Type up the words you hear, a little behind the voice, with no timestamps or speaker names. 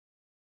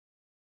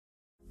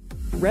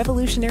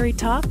Revolutionary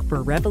talk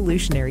for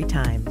revolutionary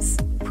times.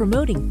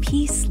 Promoting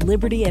peace,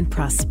 liberty, and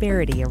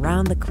prosperity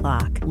around the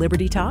clock.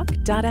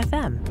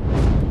 LibertyTalk.fm.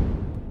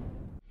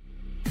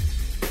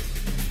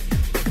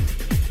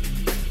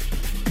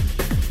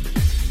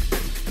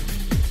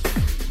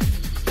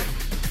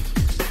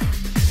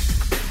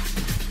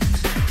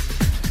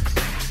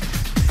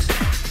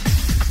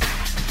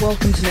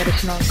 Welcome to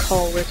Medicine on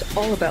Call, where it's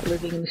all about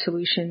living in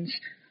solutions.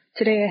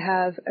 Today I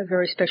have a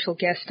very special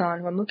guest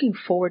on who I'm looking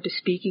forward to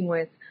speaking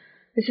with.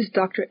 This is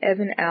Dr.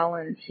 Evan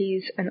Allen.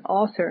 He's an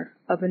author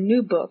of a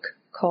new book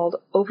called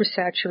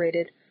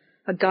Oversaturated,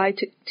 a guide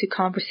to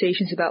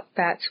conversations about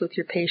fats with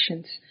your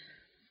patients.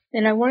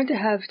 And I wanted to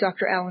have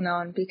Dr. Allen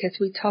on because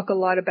we talk a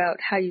lot about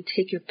how you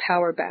take your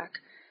power back.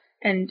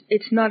 And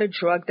it's not a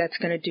drug that's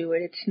going to do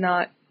it. It's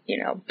not,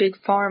 big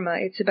pharma.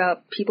 It's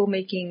about people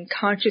making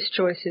conscious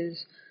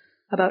choices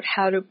about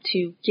how to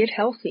get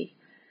healthy.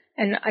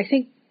 And I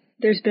think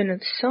there's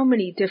been so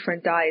many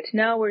different diets.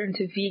 Now we're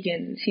into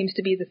vegan. It seems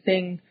to be the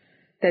thing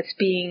that's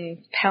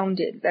being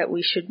pounded, that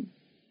we should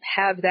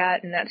have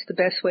that and that's the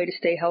best way to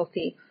stay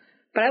healthy.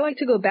 But I like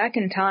to go back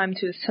in time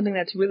to something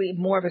that's really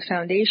more of a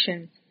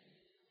foundation,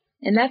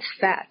 and that's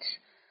fats.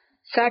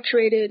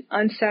 Saturated,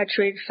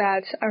 unsaturated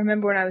fats. I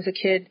remember when I was a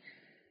kid,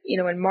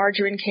 when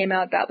margarine came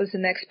out, that was the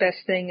next best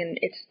thing, and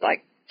it's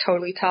like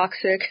totally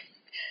toxic.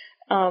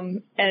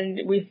 And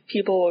with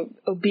people,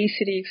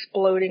 obesity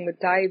exploding, with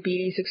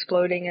diabetes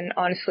exploding. And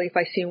honestly, if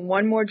I see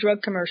one more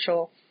drug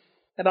commercial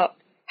about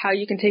how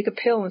you can take a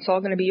pill and it's all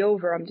going to be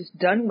over, I'm just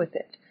done with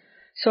it.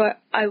 So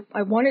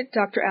I wanted,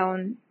 Dr.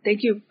 Allen,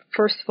 thank you,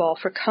 first of all,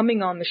 for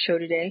coming on the show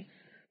today.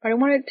 But I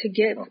wanted to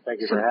get... Thank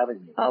you for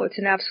having me. Oh, it's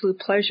an absolute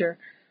pleasure.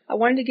 I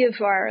wanted to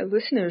give our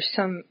listeners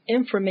some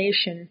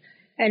information.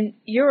 And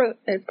you're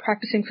a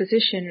practicing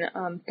physician,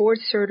 board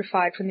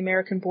certified from the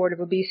American Board of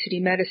Obesity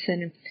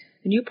Medicine,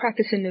 and you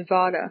practice in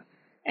Nevada,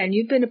 and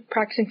you've been a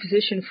practicing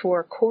physician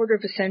for a quarter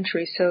of a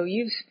century. So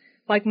you've,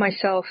 like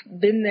myself,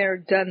 been there,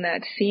 done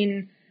that,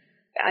 seen,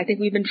 I think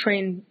we've been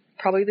trained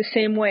probably the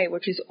same way,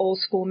 which is old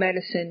school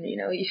medicine.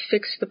 You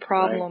fix the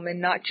problem and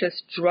not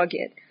just drug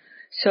it.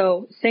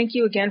 So thank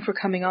you again for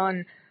coming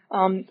on.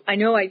 I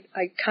know I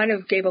kind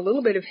of gave a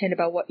little bit of hint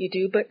about what you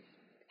do, but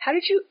how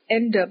did you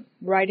end up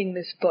writing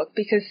this book?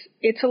 Because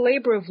it's a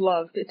labor of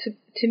love.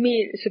 To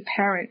me, it's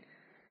apparent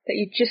that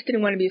you just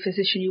didn't want to be a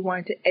physician, you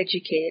wanted to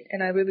educate,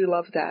 and I really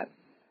love that.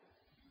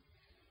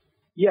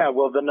 Yeah,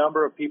 well, the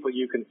number of people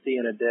you can see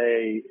in a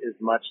day is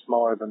much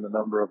smaller than the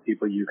number of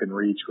people you can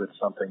reach with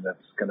something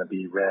that's going to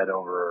be read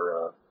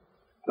over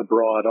a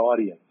broad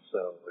audience.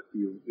 So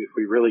if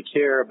we really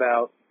care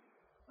about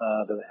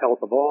the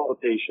health of all the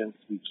patients,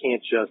 we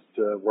can't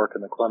just work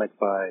in the clinic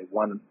by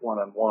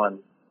one-on-one.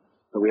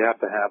 So we have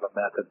to have a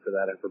method for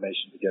that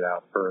information to get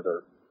out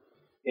further.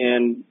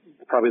 And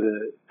probably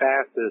the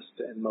fastest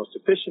and most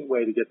efficient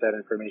way to get that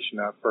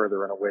information out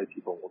further in a way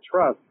people will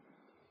trust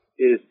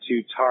is to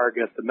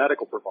target the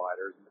medical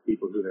providers and the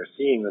people who they're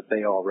seeing that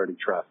they already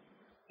trust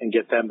and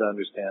get them to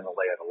understand the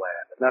lay of the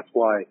land. And that's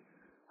why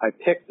I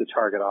picked the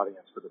target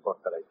audience for the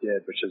book that I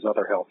did, which is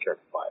other healthcare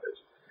providers.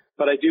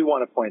 But I do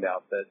want to point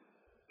out that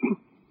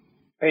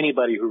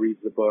anybody who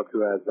reads the book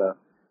who has a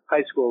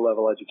high school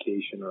level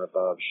education or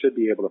above should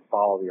be able to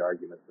follow the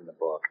arguments in the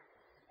book.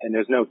 And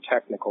there's no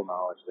technical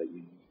knowledge that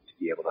you need to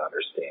be able to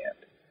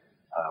understand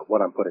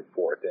what I'm putting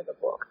forth in the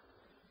book.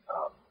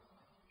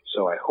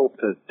 So I hope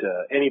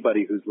that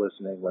anybody who's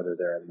listening, whether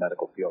they're in the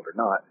medical field or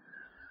not,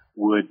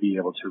 would be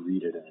able to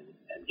read it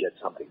and get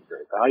something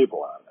very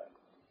valuable out of it.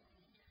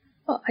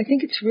 Well, I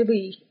think it's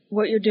really,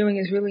 what you're doing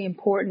is really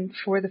important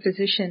for the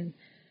physician.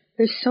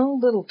 There's so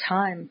little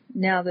time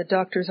now that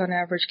doctors on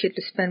average get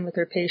to spend with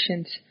their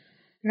patients.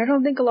 And I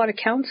don't think a lot of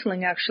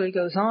counseling actually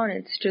goes on.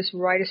 It's just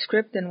write a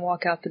script and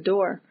walk out the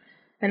door.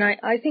 And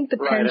I think the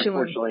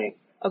pendulum... Unfortunately...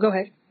 Oh, go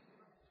ahead.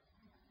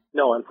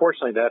 No,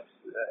 unfortunately, that's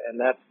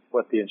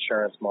what the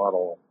insurance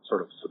model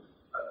sort of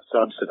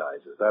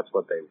subsidizes. That's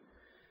what they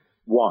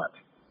want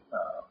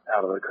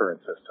out of the current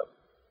system.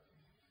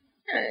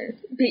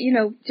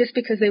 But, just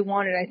because they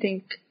want it, I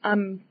think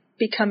I'm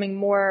becoming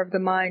more of the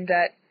mind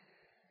that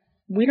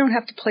we don't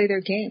have to play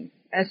their game.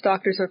 As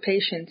doctors or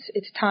patients,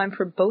 it's time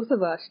for both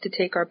of us to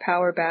take our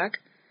power back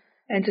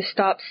and to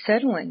stop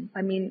settling.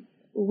 I mean,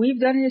 we've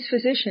done it as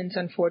physicians,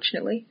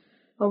 unfortunately,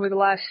 over the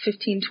last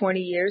 15, 20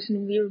 years,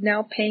 and we're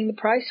now paying the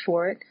price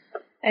for it.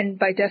 And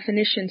by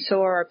definition,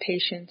 so are our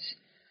patients.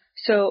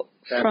 So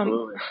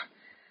Absolutely.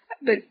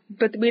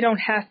 But we don't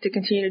have to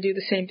continue to do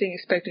the same thing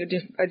expecting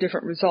a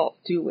different result,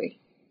 do we?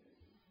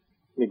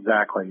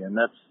 Exactly. And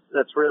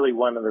that's really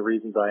one of the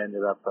reasons I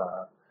ended up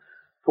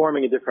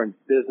forming a different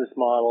business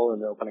model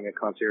and opening a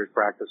concierge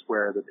practice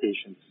where the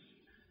patients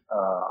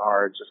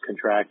are just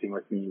contracting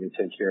with me to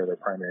take care of their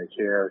primary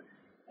care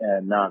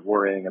and not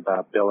worrying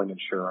about billing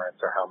insurance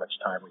or how much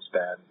time we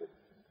spend.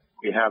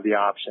 We have the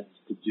options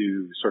to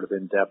do sort of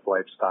in-depth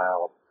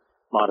lifestyle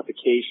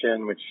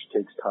modification, which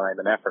takes time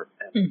and effort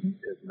and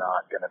is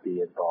not going to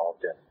be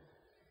involved in.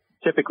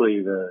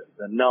 Typically,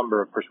 the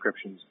number of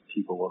prescriptions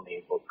people will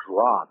need will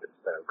drop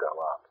instead of go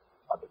up.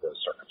 under those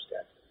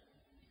circumstances.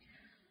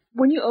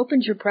 When you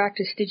opened your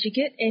practice, did you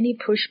get any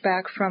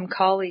pushback from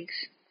colleagues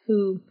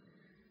who,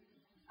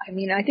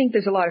 I think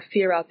there's a lot of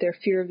fear out there,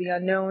 fear of the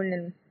unknown,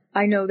 and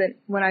I know that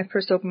when I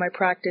first opened my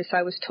practice,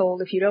 I was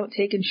told if you don't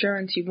take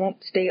insurance, you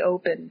won't stay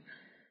open.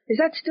 Is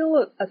that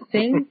still a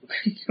thing?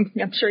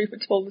 I'm sure you were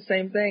told the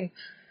same thing.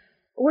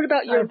 What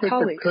about your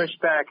colleagues?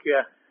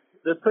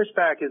 The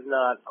pushback is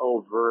not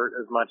overt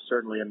as much,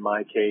 certainly in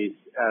my case,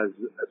 as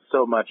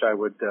so much I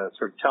would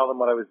sort of tell them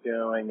what I was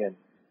doing and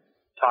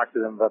talk to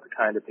them about the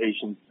kind of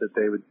patients that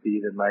they would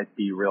see that might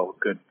be real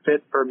good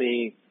fit for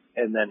me,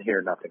 and then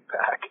hear nothing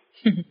back.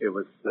 It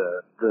was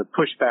the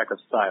pushback of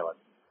silence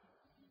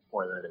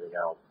more than anything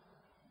else.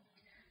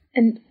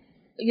 And,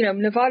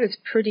 Nevada's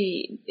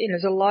pretty,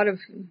 there's a lot of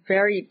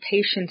varied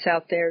patients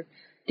out there.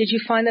 Did you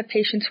find that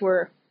patients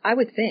were, I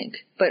would think,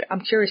 but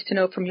I'm curious to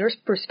know from your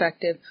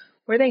perspective,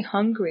 were they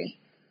hungry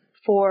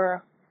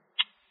for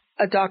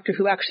a doctor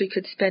who actually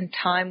could spend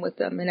time with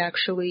them and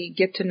actually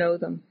get to know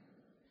them?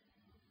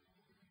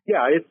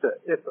 Yeah,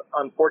 it's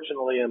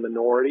unfortunately a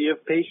minority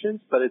of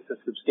patients, but it's a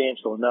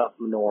substantial enough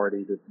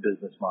minority that the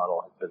business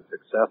model has been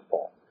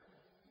successful.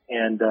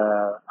 And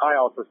I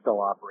also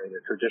still operate a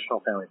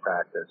traditional family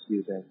practice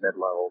using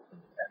mid-levels and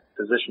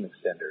physician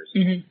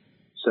extenders,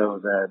 so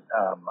that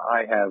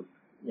I have,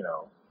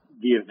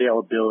 the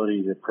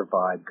availability to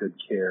provide good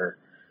care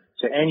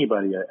to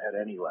anybody at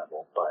any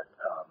level. But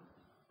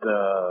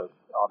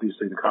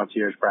obviously the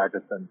concierge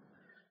practice and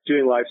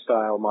doing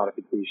lifestyle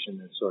modification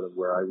is sort of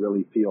where I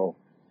really feel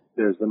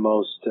there's the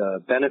most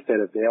benefit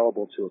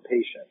available to a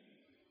patient,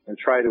 and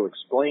try to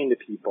explain to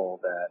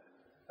people that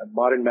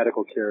modern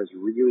medical care is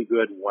really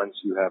good once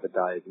you have a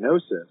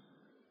diagnosis,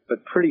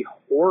 but pretty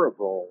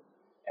horrible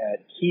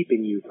at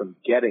keeping you from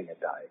getting a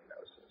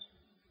diagnosis.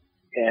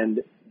 And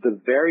the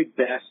very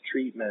best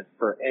treatment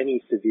for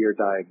any severe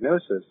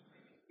diagnosis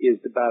is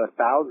about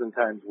 1,000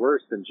 times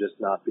worse than just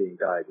not being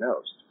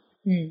diagnosed.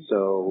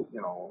 So,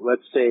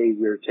 let's say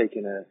you're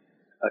taking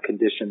a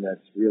condition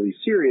that's really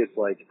serious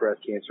like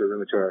breast cancer,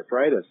 rheumatoid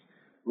arthritis.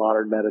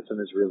 Modern medicine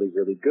is really,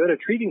 really good at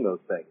treating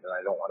those things, and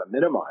I don't want to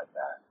minimize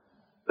that.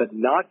 But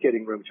not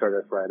getting rheumatoid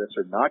arthritis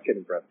or not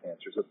getting breast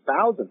cancer is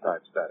 1,000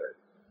 times better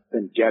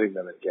than getting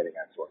them and getting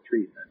excellent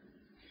treatment.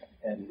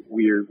 And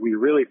we're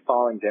really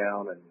falling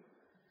down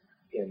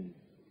in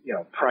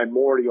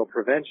primordial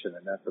prevention,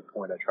 and that's the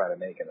point I try to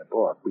make in the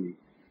book.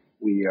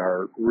 We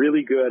are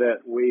really good at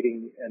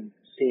waiting and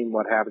seeing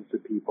what happens to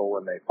people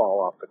when they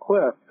fall off the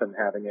cliff and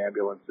having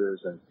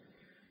ambulances and,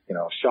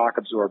 shock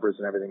absorbers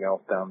and everything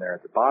else down there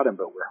at the bottom,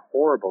 but we're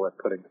horrible at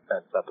putting the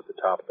fence up at the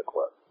top of the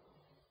cliff.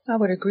 I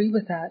would agree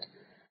with that.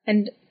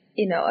 And,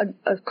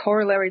 a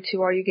corollary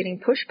to are you getting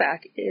pushback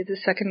is the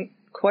second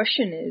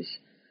question is,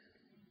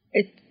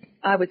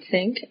 I would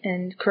think,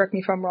 and correct me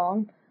if I'm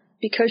wrong,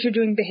 because you're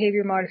doing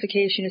behavior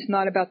modification, it's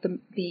not about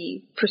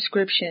the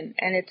prescription,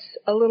 and it's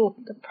a little,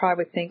 I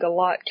would think, a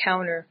lot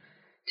counter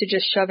to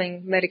just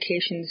shoving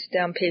medications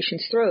down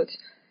patients' throats.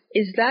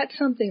 Is that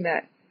something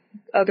that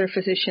other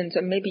physicians,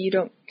 and maybe you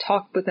don't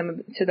talk with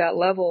them to that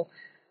level,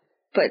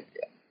 but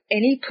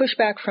any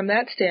pushback from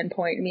that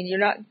standpoint? You're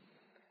not,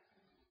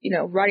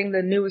 writing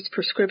the newest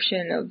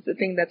prescription of the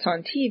thing that's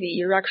on TV.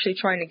 You're actually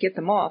trying to get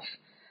them off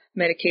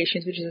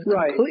medications, which is a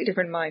completely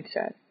different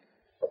mindset.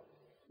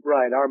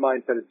 Right. Our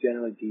mindset is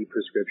generally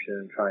de-prescription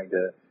and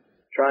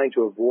trying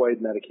to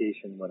avoid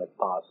medication when it's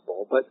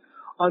possible. But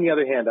on the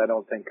other hand, I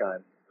don't think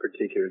I'm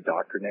particular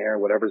doctrinaire.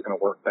 Whatever's going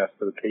to work best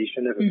for the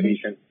patient. If a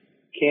patient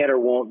can or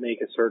won't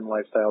make a certain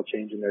lifestyle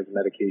change and there's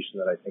medication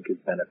that I think is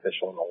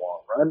beneficial in the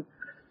long run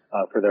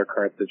for their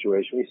current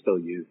situation, we still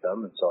use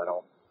them. And so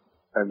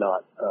I'm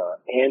not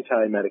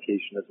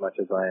anti-medication as much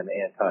as I am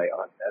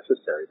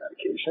anti-unnecessary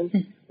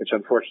medication, which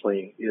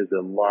unfortunately is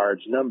a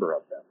large number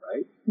of them,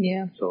 right?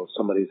 Yeah. So if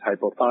somebody's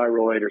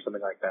hypothyroid or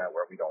something like that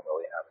where we don't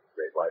really have any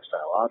great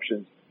lifestyle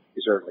options,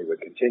 we certainly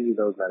would continue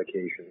those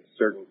medications.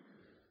 Certain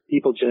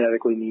people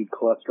genetically need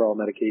cholesterol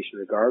medication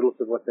regardless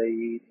of what they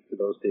eat. For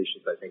those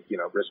patients, I think,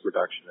 risk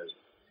reduction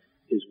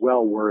is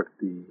well worth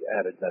the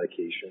added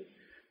medication.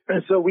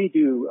 And so we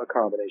do a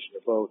combination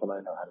of both, and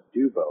I know how to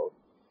do both.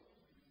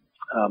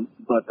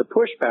 But the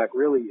pushback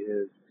really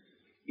is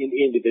in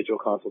individual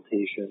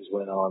consultations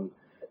when I'm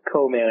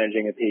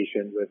co-managing a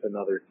patient with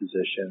another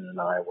physician, and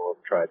I will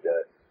try to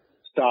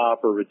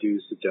stop or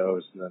reduce the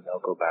dose, and then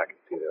they'll go back and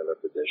see the other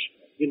physician.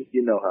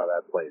 You know how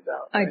that plays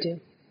out, right? I do.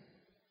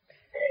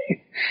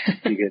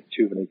 You get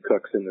too many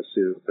cooks in the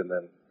soup, and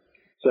then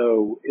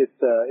so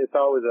it's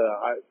always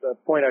the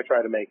point I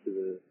try to make to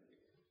the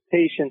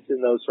patients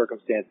in those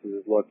circumstances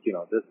is, look,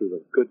 this is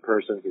a good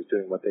person who's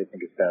doing what they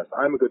think is best.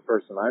 I'm a good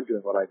person. I'm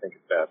doing what I think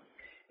is best.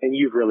 And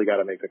you've really got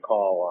to make the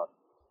call on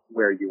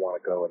where you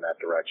want to go in that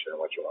direction and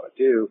what you want to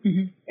do.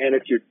 And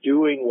if you're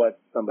doing what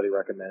somebody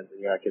recommends and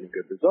you're not getting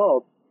good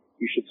results,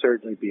 you should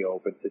certainly be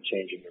open to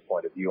changing your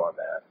point of view on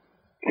that.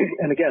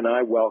 And again,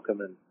 I welcome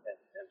and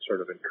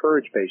sort of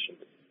encourage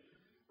patients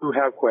who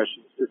have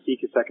questions to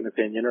seek a second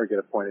opinion or get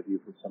a point of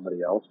view from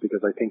somebody else,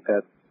 because I think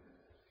that's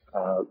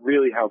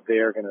really how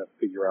they're going to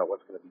figure out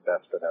what's going to be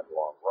best for them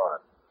long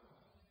run.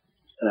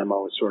 And I'm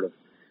always sort of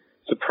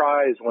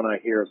surprised when I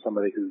hear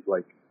somebody who's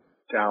like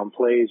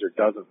downplays or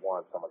doesn't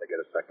want someone to get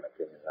a second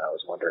opinion. I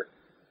always wonder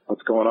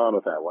what's going on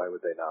with that. Why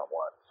would they not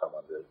want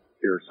someone to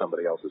hear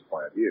somebody else's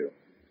point of view?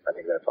 I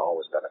think that's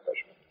always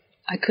beneficial.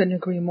 I couldn't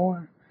agree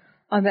more.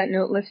 On that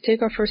note, let's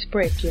take our first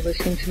break. You're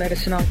listening to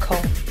Medicine on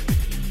Call.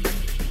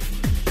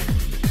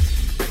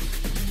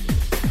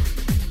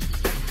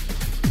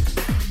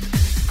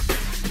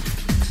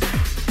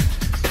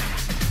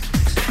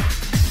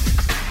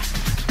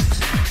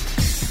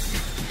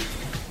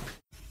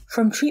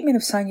 From treatment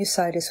of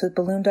sinusitis with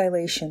balloon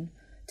dilation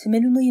to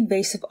minimally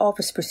invasive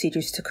office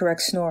procedures to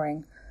correct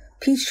snoring,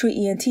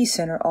 Peachtree ENT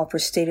Center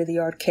offers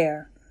state-of-the-art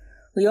care.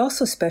 We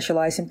also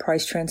specialize in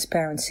price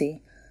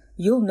transparency.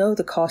 You'll know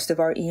the cost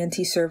of our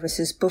ENT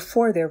services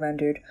before they're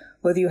rendered,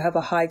 whether you have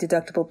a high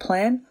deductible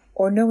plan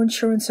or no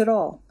insurance at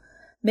all.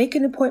 Make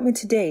an appointment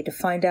today to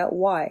find out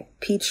why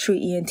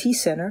Peachtree ENT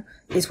Center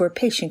is where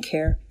patient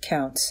care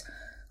counts.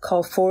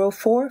 Call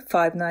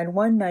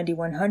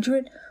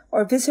 404-591-9100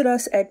 or visit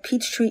us at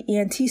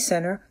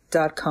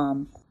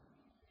peachtreeentcenter.com.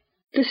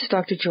 This is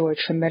Dr.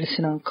 George from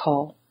Medicine on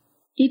Call.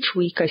 Each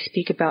week I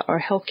speak about our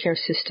healthcare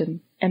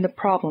system and the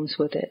problems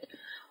with it.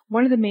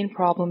 One of the main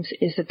problems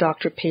is the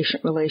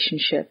doctor-patient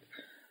relationship.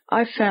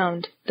 I've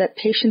found that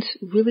patients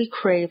really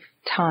crave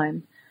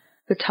time,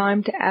 the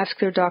time to ask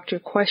their doctor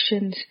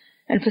questions,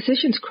 and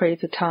physicians crave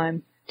the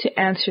time to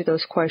answer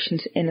those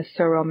questions in a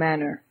thorough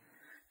manner.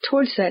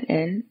 Towards that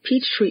end,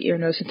 Peachtree Ear,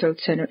 Nose, and Throat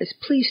Center is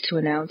pleased to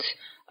announce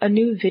a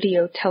new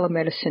video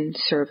telemedicine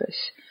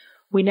service.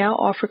 We now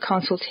offer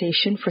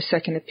consultation for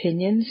second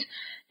opinions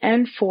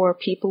and for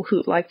people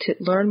who'd like to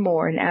learn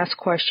more and ask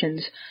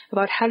questions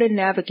about how to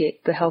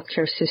navigate the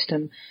healthcare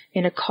system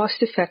in a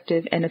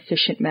cost-effective and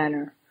efficient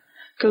manner.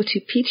 Go to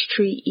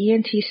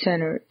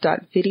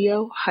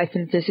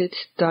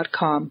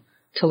peachtreeentcenter.video-visits.com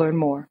to learn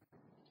more.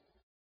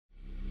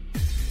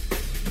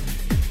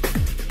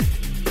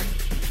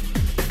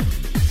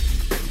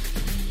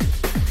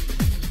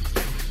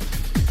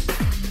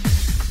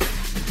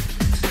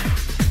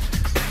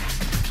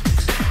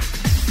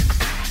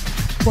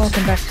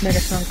 Welcome back to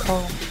Medicine on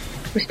Call.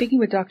 We're speaking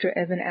with Dr.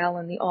 Evan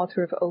Allen, the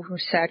author of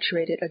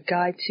Oversaturated, a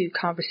guide to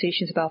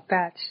conversations about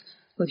fats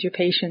with your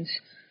patients.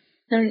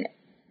 And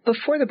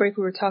before the break,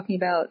 we were talking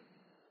about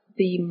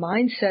the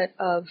mindset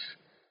of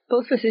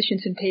both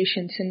physicians and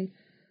patients. And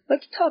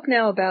let's talk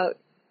now about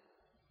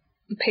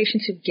the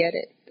patients who get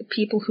it, the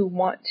people who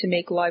want to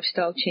make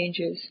lifestyle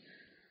changes.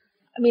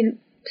 I mean,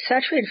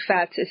 saturated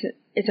fats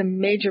is a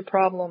major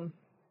problem.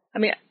 I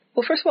mean,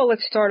 well, first of all,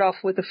 let's start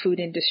off with the food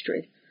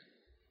industry.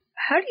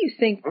 How do you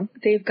think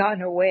they've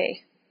gotten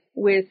away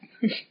with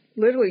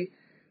literally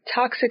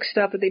toxic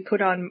stuff that they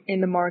put on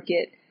in the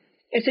market?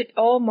 Is it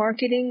all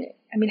marketing?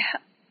 I mean,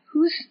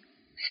 who's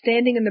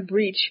standing in the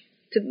breach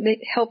to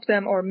help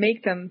them or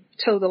make them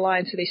toe the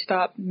line so they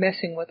stop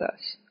messing with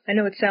us? I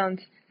know it's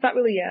not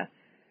really a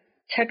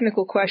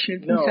technical question.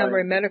 It doesn't sound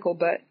very medical,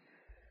 but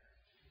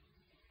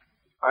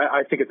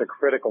I think it's a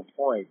critical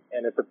point,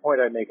 and it's a point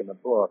I make in the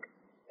book,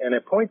 and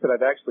a point that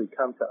I've actually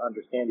come to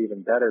understand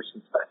even better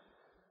since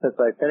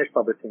I finished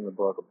publishing the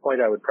book. A point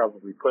I would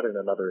probably put in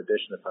another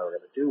edition if I were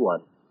going to do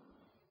one,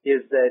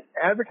 is that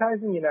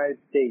advertising in the United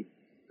States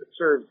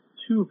serves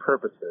two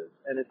purposes,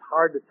 and it's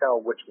hard to tell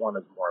which one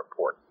is more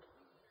important.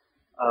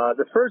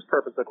 The first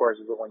purpose, of course,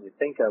 is the one you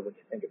think of when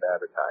you think of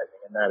advertising,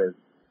 and that is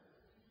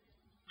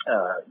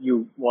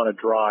you want to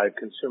drive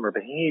consumer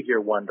behavior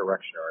one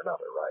direction or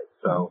another, right?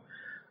 So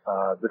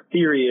the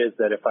theory is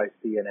that if I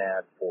see an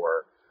ad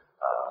for,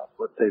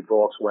 let's say,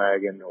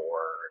 Volkswagen or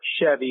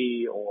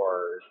Chevy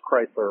or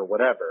Chrysler or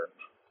whatever,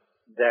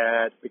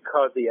 that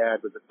because the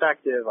ad was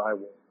effective, I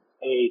will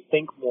A,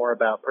 think more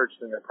about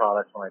purchasing a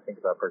product when I think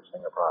about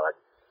purchasing a product,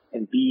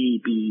 and B,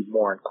 be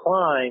more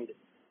inclined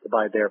to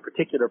buy their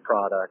particular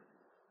product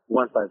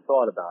once I've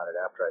thought about it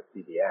after I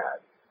see the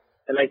ad.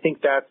 And I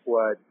think that's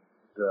what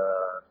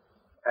the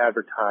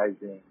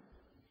advertising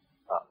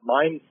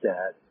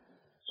mindset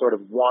sort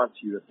of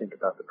wants you to think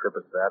about the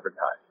purpose of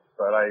advertising.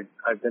 But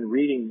I've been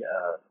reading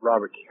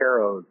Robert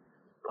Caro's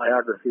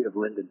biography of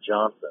Lyndon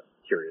Johnson,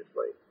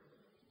 curiously.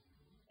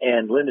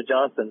 And Lyndon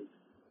Johnson's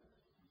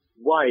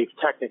wife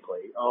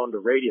technically owned a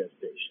radio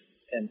station,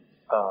 and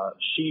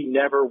she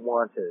never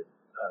wanted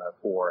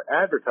for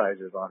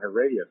advertisers on her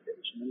radio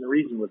station. And the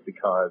reason was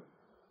because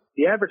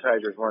the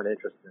advertisers weren't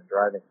interested in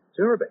driving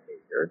consumer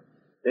behavior.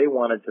 They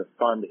wanted to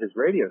fund his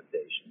radio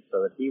station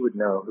so that he would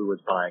know who was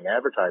buying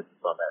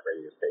advertisements on that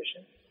radio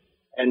station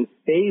and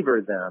favor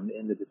them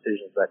in the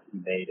decisions that he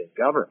made in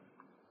government.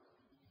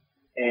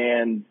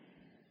 And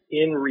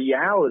in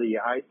reality,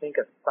 I think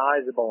a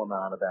sizable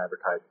amount of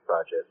advertising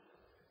budgets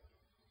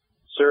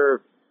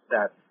serve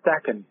that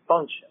second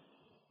function,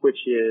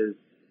 which is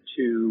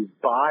to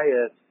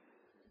bias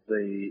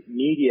the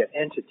media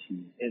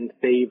entity in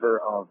favor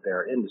of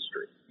their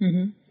industry.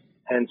 Mm-hmm.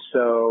 And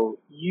so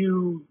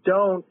you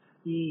don't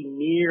see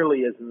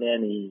nearly as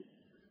many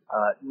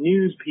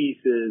news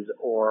pieces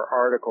or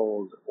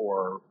articles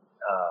or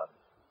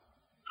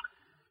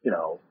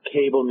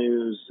cable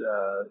news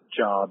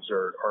jobs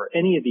or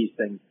any of these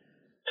things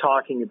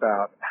talking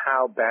about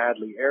how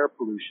badly air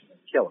pollution is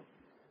killing.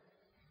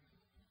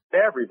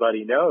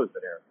 Everybody knows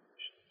that air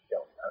pollution is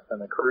killing us,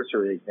 and the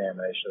cursory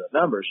examination of the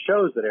numbers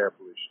shows that air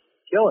pollution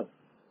is killing us.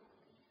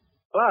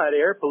 But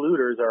air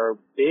polluters are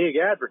big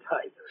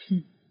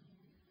advertisers.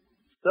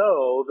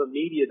 So the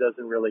media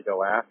doesn't really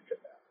go after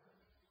them.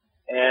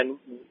 And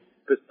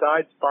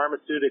besides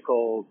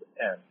pharmaceuticals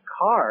and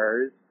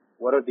cars,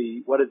 what is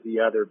the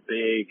other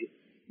big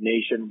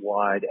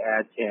nationwide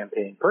ad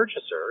campaign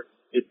purchaser?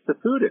 It's the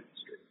food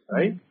industry,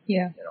 right?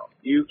 Yeah.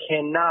 You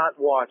cannot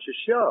watch a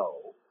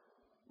show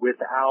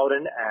without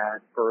an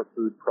ad for a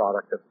food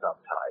product of some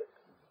type.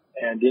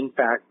 And in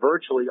fact,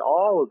 virtually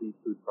all of these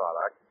food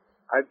products,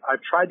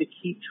 I've tried to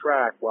keep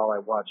track while I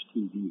watch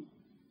TV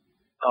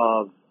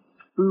of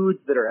foods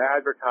that are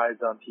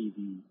advertised on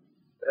TV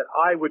that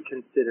I would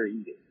consider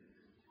eating.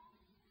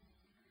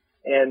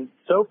 And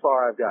so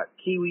far I've got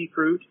kiwi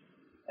fruit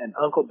and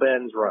Uncle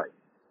Ben's rice.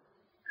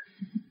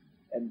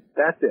 And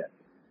that's it.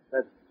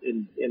 That's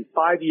in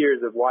 5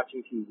 years of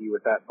watching TV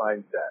with that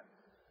mindset,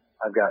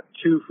 I've got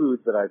 2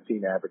 foods that I've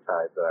seen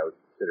advertised that I would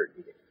consider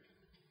eating.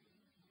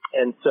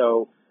 And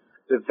so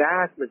the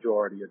vast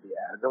majority of the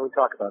ads, and we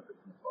talk about this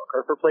in the book,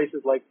 are for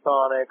places like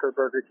Sonic or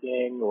Burger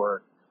King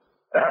or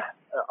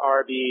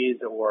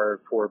Arby's,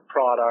 or for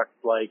products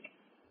like,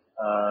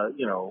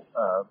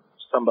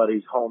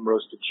 somebody's home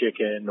roasted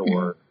chicken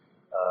or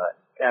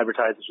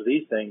advertisements for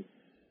these things.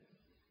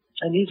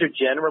 And these are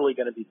generally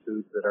going to be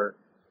foods that are,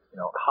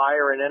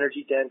 higher in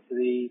energy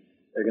density.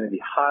 They're going to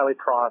be highly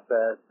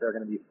processed. They're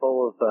going to be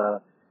full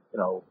of,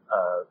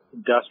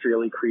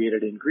 industrially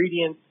created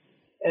ingredients.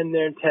 And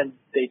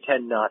they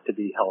tend not to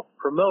be health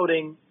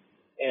promoting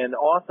and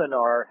often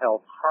are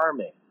health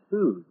harming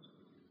foods.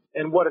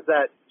 And what does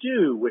that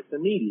do with the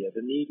media?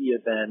 The media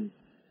then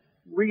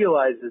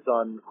realizes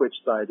on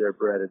which side their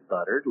bread is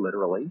buttered,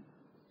 literally.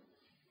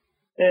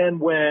 And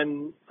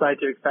when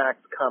scientific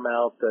facts come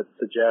out that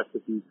suggest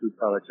that these food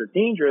products are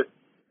dangerous,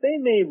 they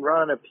may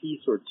run a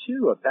piece or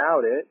two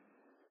about it.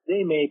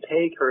 They may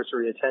pay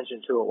cursory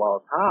attention to it while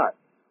it's hot.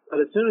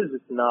 But as soon as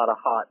it's not a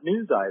hot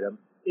news item,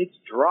 it's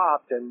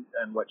dropped, and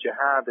what you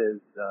have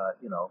is,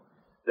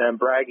 them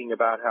bragging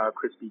about how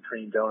Krispy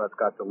Kreme donuts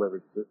got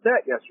delivered to the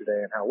set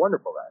yesterday and how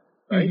wonderful that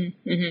is, right?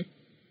 Mm-hmm, mm-hmm.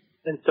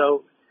 And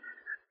so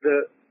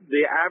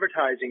the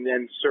advertising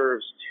then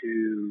serves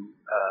to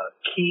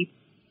keep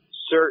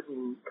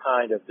certain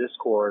kind of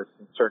discourse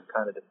and certain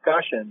kind of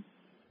discussion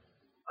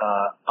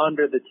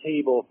under the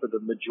table for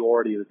the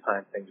majority of the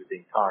time things are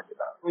being talked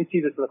about. We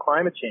see this in the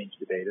climate change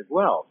debate as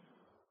well.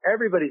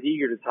 Everybody's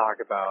eager to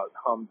talk about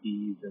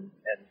Humvees and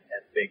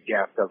big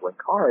gas-guzzling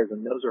cars,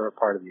 and those are a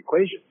part of the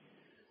equation.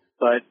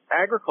 But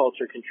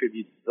agriculture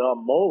contributes the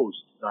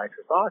most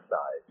nitrous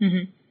oxide,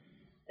 mm-hmm.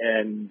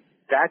 and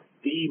that's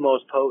the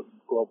most potent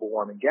global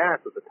warming gas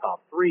with the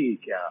top 3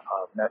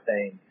 of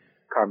methane,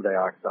 carbon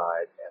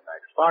dioxide, and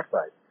nitrous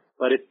oxide.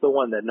 But it's the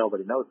one that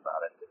nobody knows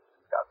about it. It's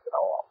discussed at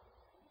all.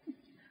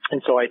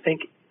 And so I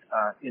think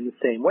in the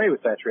same way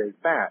with saturated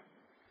fat,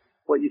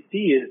 what you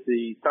see is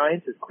the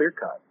science is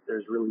clear-cut.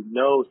 There's really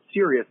no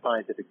serious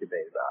scientific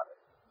debate about it.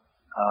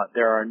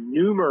 There are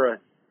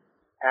numerous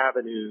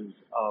avenues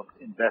of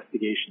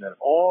investigation that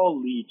all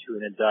lead to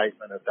an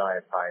indictment of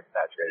diet high in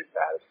saturated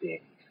fat as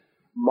being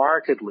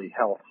markedly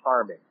health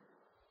harming.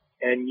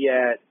 And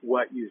yet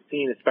what you've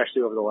seen,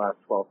 especially over the last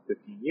 12,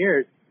 15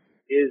 years,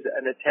 is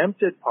an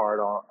attempt on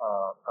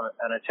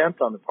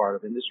the part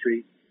of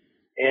industry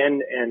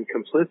and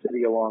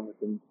complicity along with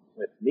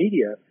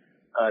media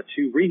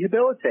to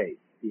rehabilitate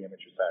the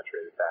image of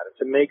saturated fat and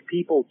to make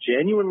people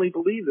genuinely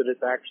believe that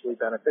it's actually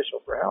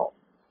beneficial for health,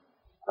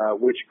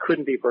 which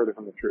couldn't be further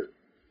from the truth.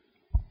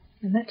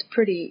 And that's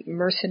pretty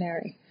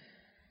mercenary.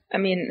 I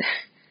mean,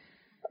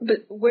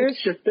 but where's...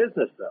 It's just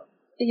business, though.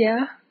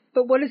 Yeah,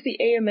 but what is the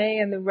AMA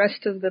and the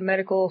rest of the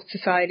medical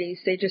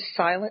societies? They just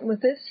silent with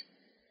this?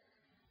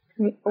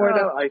 Or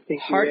the I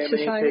think Heart the AMA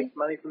Society? takes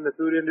money from the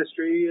food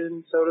industry,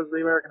 and so does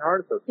the American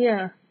Heart Association.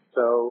 Yeah.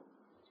 So,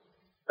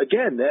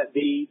 again,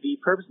 the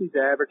purpose of these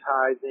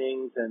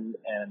advertisings and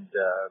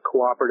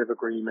cooperative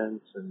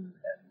agreements and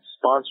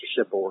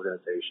sponsorship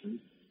organizations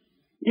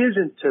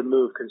isn't to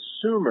move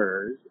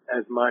consumers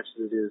as much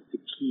as it is to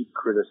keep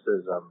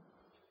criticism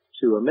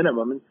to a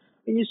minimum. And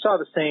you saw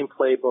the same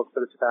playbook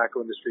for the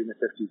tobacco industry in the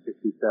 50s,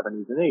 60s,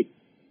 70s, and 80s.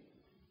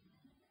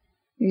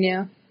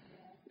 Yeah.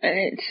 And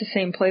it's the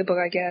same playbook,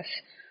 I guess,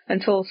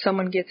 until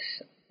someone gets,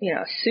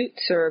 a suit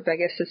served. I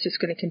guess it's just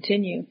going to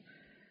continue.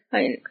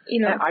 I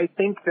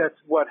think that's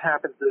what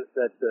happens is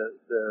that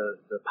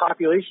the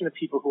population of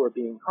people who are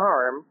being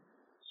harmed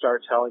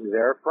start telling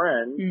their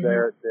friends mm-hmm.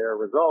 their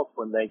results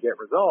when they get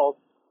results.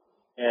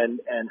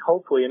 And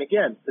hopefully, and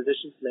again,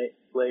 physicians may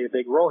play a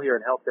big role here,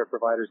 and healthcare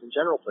providers in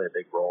general play a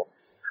big role.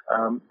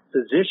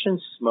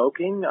 Physicians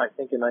smoking, I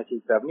think in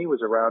 1970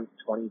 was around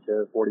 20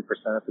 to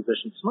 40% of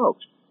physicians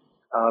smoked.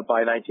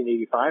 By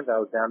 1985, that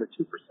was down to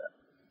 2%.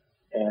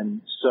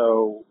 And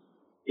so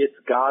it's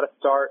got to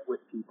start with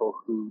people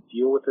who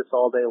deal with this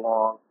all day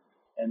long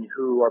and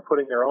who are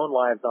putting their own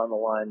lives on the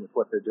line with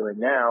what they're doing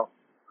now,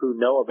 who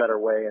know a better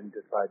way and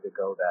decide to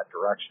go that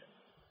direction.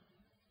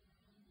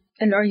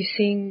 And are you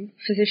seeing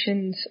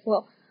physicians,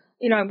 well,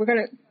 we're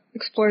going to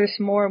explore this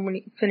more when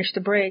we finish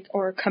the break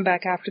or come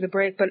back after the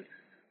break, but,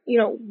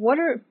 what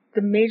are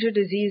the major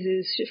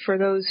diseases, for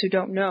those who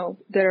don't know,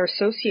 that are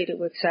associated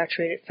with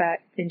saturated fat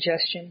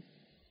ingestion?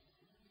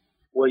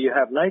 Well, you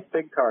have nice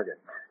big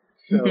targets.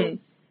 So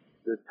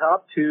the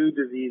top two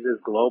diseases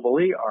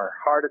globally are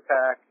heart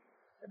attack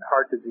and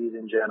heart disease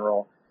in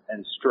general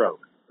and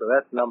stroke. So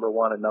that's number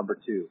one and number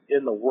two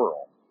in the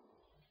world.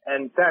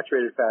 And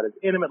saturated fat is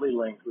intimately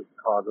linked with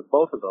the cause of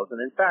both of those.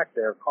 And in fact,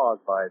 they're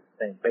caused by the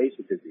same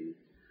basic disease,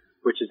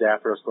 which is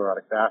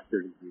atherosclerotic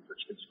vascular disease,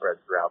 which can spread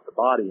throughout the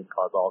body and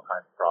cause all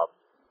kinds of problems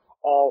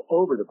all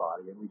over the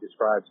body. And we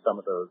describe some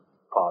of those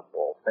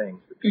possible things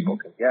that people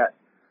can get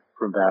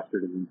from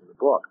vascular disease in the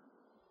book.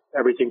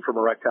 Everything from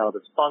erectile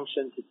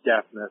dysfunction to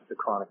deafness to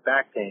chronic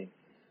back pain.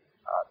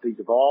 These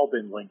have all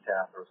been linked to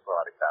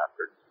atherosclerotic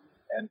vascular disease.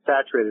 And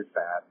saturated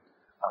fat,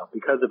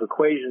 because of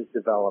equations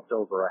developed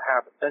over a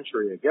half a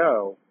century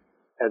ago,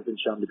 has been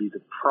shown to be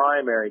the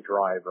primary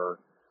driver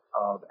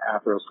of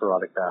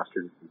atherosclerotic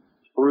vascular disease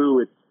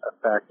through its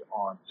effect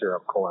on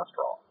serum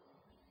cholesterol.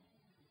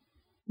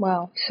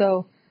 Wow.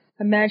 So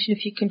imagine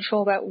if you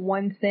control that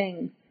one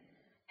thing,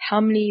 how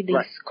many of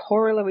these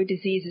corollary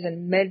diseases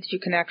and meds you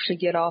can actually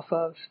get off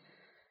of.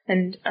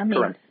 And,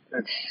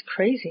 it's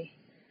crazy.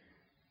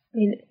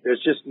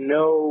 There's just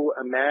no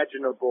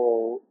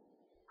imaginable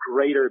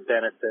greater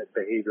benefit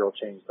behavioral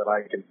change that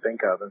I can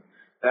think of. And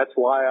that's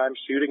why I'm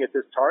shooting at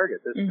this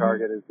target. This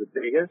target is the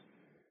biggest,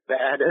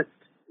 baddest,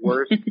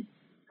 worst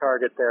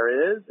target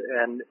there is.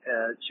 And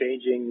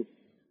changing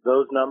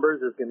those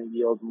numbers is going to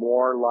yield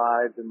more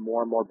lives and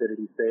more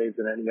morbidity saves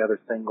than any other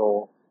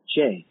single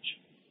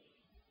change.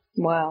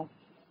 Wow.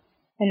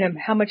 And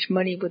how much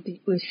money would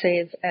we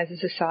save as a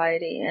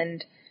society,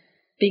 and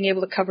being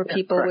able to cover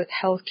people with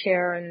health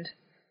care and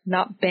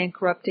not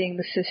bankrupting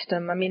the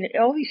system.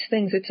 All these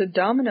things, it's a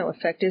domino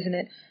effect, isn't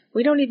it?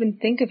 We don't even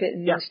think of it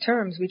in those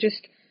terms. We're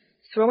just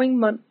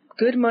throwing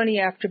good money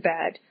after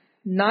bad,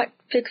 not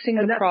fixing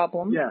the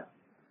problem. Yeah,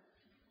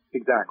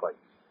 exactly.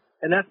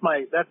 And that's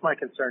my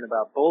concern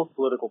about both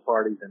political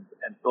parties and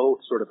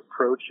both sort of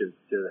approaches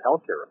to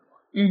healthcare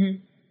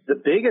reform. The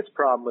biggest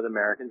problem with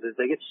Americans is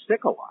they get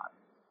sick a lot.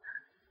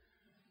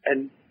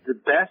 And the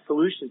best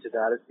solution to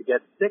that is to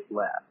get sick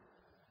less.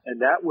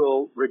 And that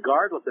will,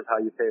 regardless of how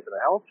you pay for the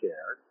health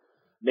care,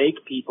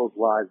 make people's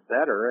lives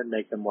better and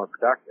make them more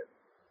productive.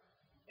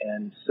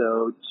 And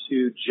so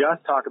to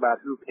just talk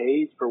about who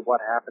pays for what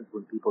happens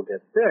when people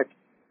get sick,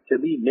 to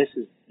me,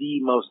 misses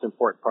the most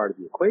important part of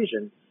the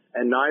equation.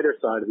 And neither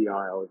side of the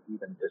aisle is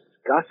even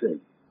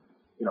discussing,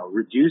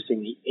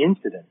 reducing the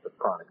incidence of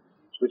chronic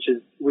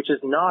disease, which is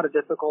not a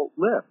difficult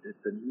lift.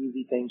 It's an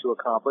easy thing to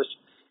accomplish,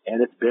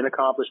 and it's been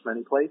accomplished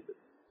many places.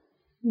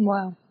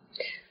 Wow.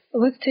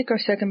 Well, let's take our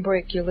second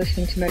break. You're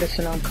listening to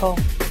Medicine on Call.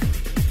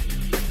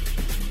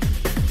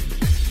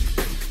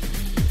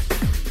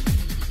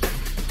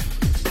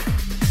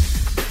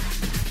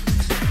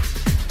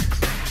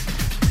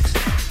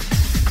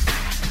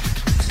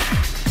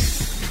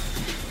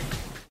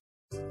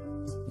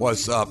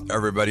 What's up,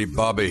 everybody?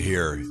 Bubba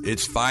here.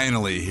 It's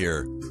finally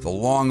here. The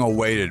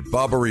long-awaited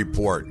Bubba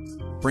Report,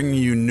 bringing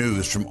you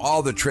news from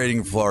all the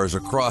trading floors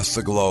across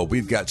the globe.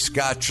 We've got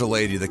Scott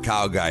Shellady, the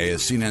cow guy, at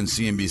CNN,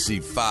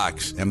 CNBC,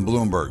 Fox, and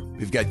Bloomberg.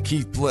 We've got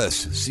Keith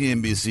Bliss,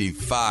 CNBC,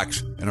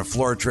 Fox, and a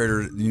floor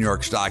trader at the New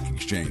York Stock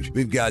Exchange.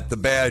 We've got the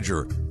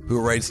Badger,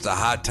 who writes the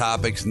hot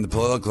topics and the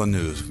political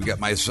news. We've got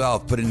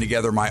myself putting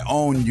together my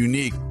own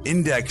unique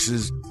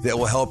indexes that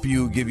will help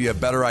you, give you a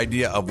better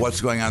idea of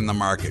what's going on in the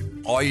market.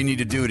 All you need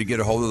to do to get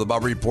a hold of the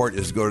Bubba Report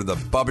is go to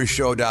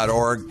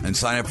thebubbashow.org and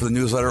sign up for the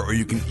newsletter, or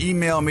you can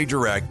email me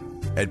direct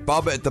at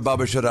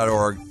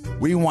bubba@thebubbashow.org.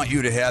 We want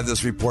you to have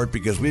this report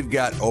because we've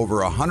got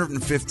over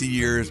 150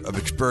 years of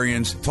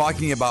experience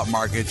talking about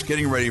markets,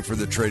 getting ready for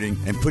the trading,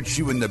 and put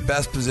you in the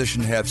best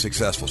position to have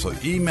successful. So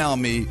email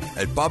me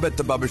at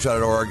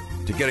bubba@thebubbashow.org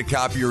to get a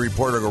copy of your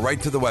report, or go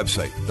right to the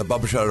website,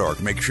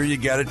 thebubbashow.org. Make sure you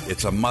get it.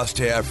 It's a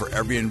must-have for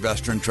every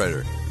investor and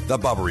trader. The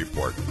Bubba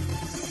Report.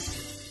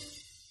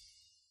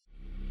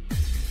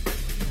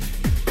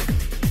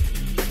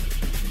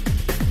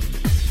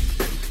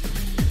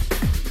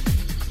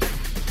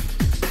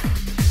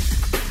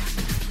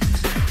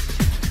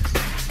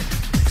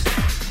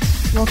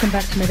 Welcome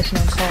back to Medicine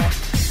on Call.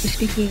 We're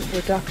speaking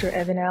with Dr.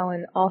 Evan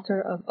Allen, author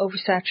of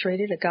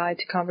Oversaturated, a guide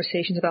to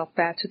conversations about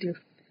fats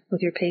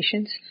with your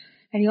patients.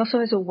 And he also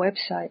has a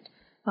website,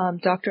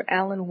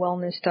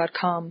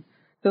 drallenwellness.com.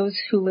 Those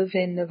who live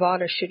in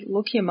Nevada should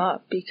look him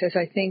up, because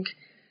I think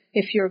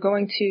if you're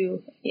going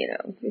to,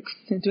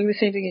 doing the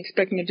same thing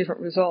expecting a different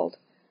result,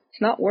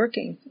 it's not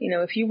working.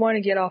 If you want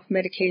to get off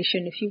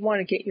medication, if you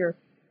want to get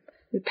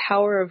the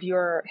power of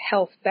your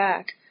health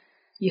back,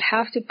 you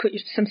have to put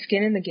some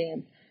skin in the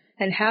game.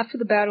 And half of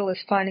the battle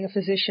is finding a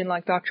physician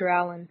like Dr.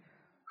 Allen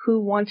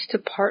who wants to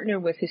partner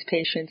with his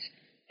patients,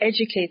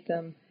 educate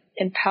them,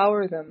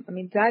 empower them. I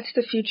mean, that's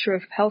the future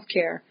of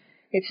healthcare.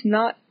 It's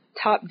not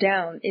top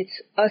down.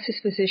 It's us as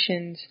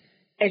physicians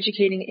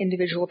educating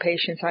individual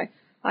patients.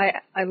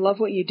 I love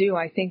what you do.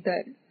 I think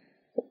that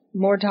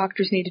more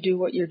doctors need to do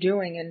what you're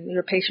doing, and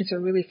your patients are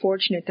really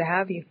fortunate to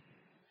have you.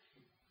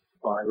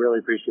 Well, I really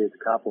appreciate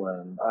the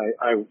compliment.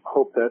 I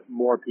hope that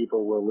more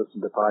people will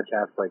listen to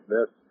podcasts like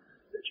this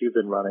that you've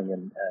been running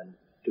and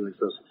doing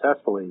so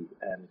successfully,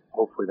 and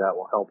hopefully that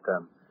will help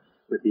them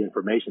with the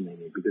information they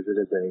need, because it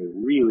is a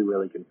really,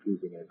 really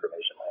confusing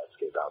information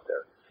landscape out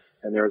there.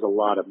 And there's a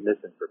lot of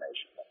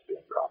misinformation that's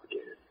being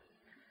propagated.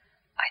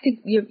 I think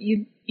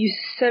you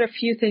said a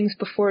few things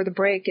before the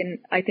break, and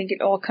I think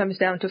it all comes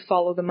down to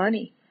follow the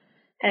money.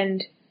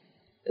 And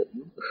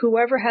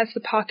whoever has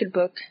the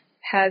pocketbook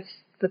has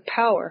the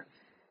power,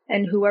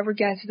 and whoever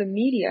gets the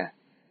media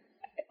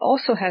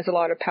also has a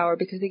lot of power,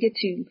 because they get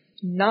to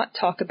not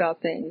talk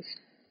about things,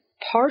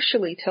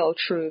 partially tell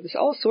truths,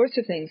 all sorts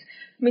of things.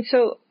 I mean,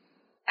 so,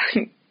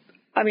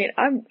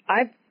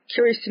 I'm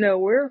curious to know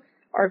where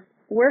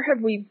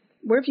have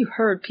you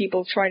heard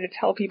people trying to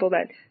tell people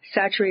that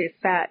saturated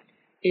fat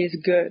is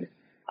good?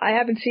 I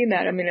haven't seen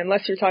that. I mean,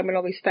 unless you're talking about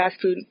all these fast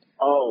food.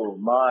 Oh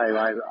my!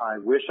 I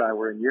wish I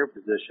were in your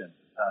position.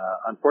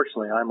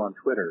 Unfortunately, I'm on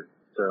Twitter,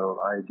 so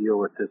I deal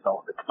with this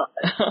all the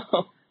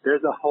time.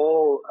 There's a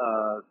whole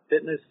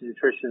fitness,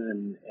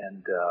 nutrition,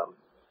 and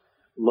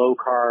low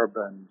carb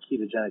and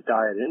ketogenic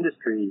diet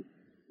industry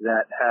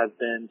that has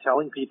been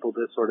telling people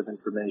this sort of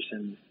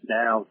information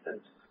now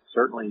since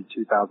certainly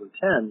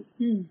 2010.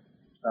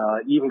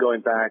 Even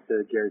going back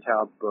to Gary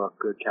Taub's book,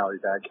 Good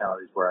Calories, Bad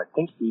Calories, where I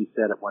think he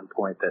said at one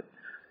point that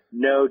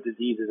no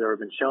disease has ever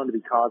been shown to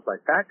be caused by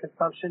fat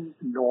consumption,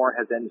 nor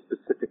has any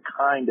specific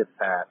kind of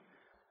fat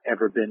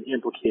ever been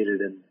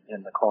implicated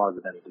in the cause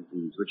of any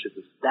disease, which is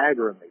a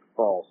staggeringly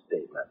false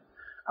statement.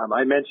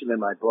 I mentioned in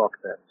my book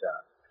that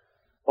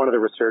one of the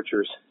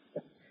researchers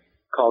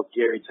called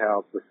Gary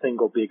Taub the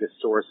single biggest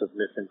source of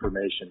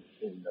misinformation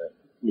in the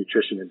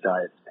nutrition and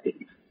diet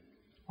space,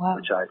 wow,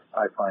 which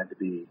I find to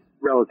be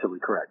relatively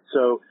correct.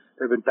 So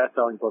there have been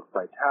best-selling books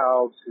by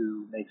Taub,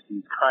 who makes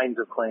these kinds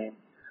of claims.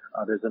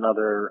 There's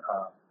another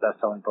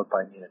best-selling book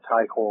by Nina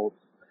Teicholz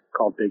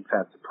called Big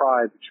Fat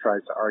Surprise, which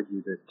tries to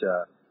argue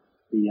that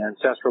the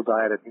ancestral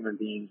diet of human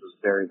beings was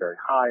very, very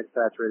high in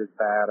saturated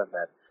fat, and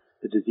that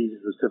the diseases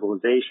of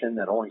civilization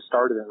that only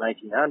started in the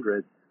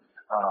 1900s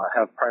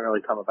have primarily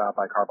come about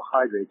by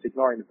carbohydrates,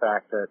 ignoring the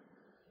fact that,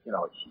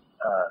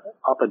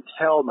 up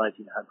until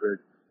 1900,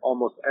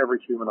 almost every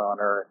human on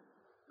Earth,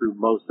 through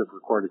most of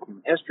recorded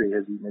human history,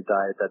 has eaten a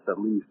diet that's at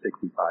least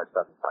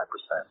 65-75%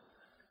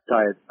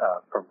 diet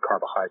from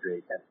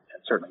carbohydrate, and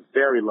certainly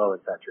very low in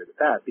saturated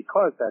fat,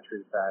 because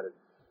saturated fat is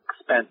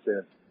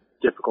expensive,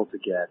 difficult to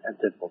get, and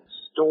difficult to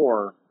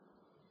store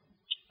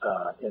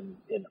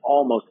in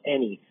almost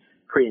any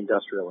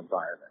pre-industrial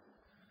environment.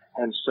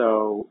 And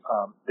so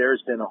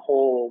there's been a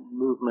whole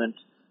movement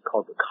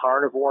called the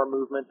carnivore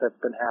movement that's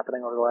been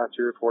happening over the last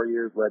 3 or 4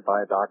 years, led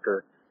by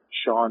Dr.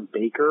 Sean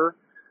Baker,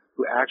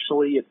 who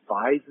actually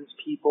advises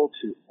people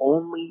to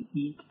only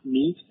eat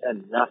meat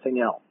and nothing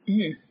else,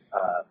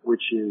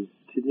 which is,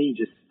 to me,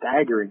 just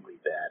staggeringly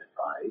bad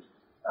advice.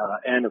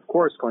 And, of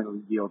course, going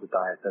to yield a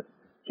diet that's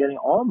getting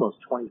almost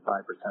 25%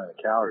 of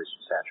the calories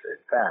from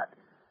saturated fat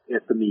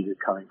if the meat is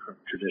coming from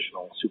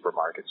traditional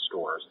supermarket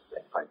stores and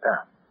things like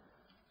that.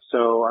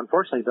 So,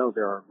 unfortunately, though,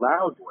 there are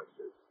loud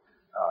voices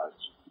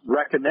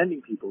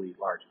recommending people eat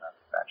large amounts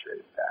of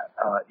saturated fat.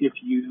 If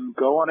you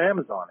go on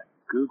Amazon and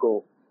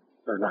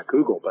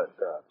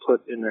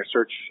put in their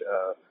search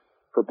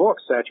for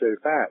books, saturated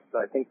fat,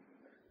 I think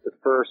the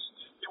first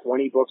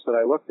 20 books that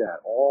I looked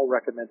at all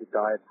recommended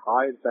diets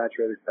high in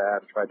saturated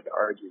fat and tried to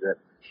argue that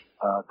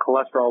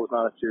cholesterol was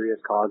not a serious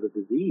cause of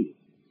disease.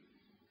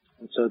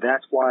 And so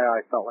that's why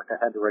I felt like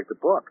I had to write the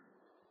book.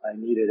 I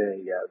needed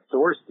a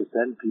source to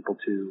send people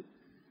to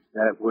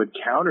that would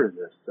counter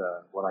this,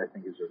 what I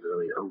think is a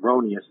really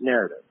erroneous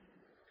narrative.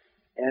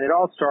 And it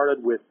all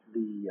started with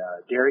the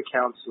Dairy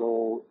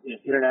Council,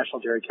 International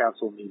Dairy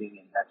Council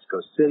meeting in Mexico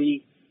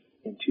City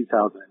in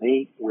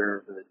 2008,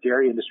 where the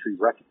dairy industry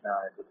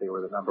recognized that they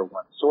were the number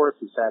one source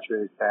of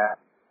saturated fat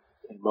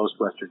in most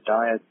Western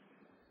diets,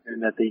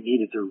 and that they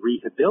needed to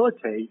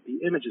rehabilitate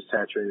the image of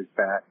saturated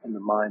fat in the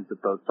minds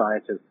of both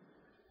scientists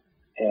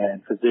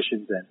and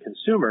physicians and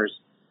consumers.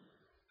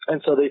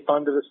 And so they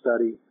funded a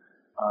study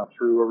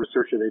through a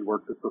researcher they'd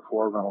worked with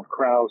before, Ronald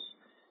Krauss,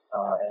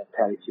 and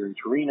Patty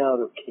Siri-Torino,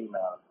 that came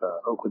out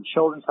of Oakland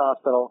Children's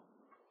Hospital.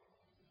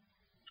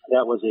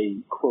 That was a,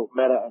 quote,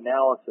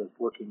 meta-analysis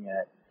looking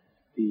at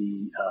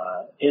the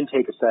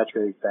intake of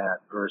saturated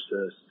fat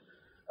versus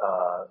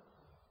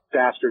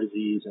vascular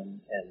disease and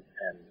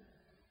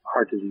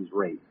heart disease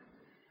rates.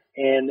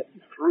 And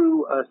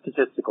through a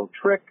statistical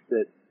trick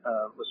that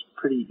was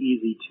pretty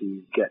easy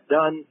to get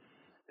done,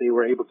 they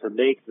were able to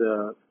make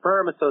the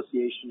firm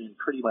association in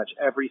pretty much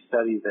every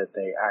study that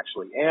they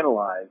actually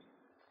analyzed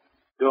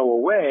go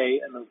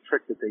away. And the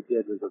trick that they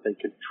did was that they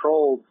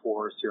controlled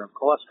for serum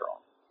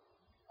cholesterol.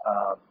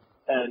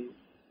 And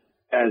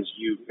as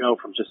you know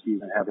from just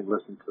even having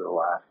listened to the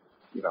last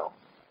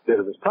bit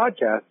of this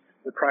podcast,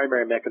 the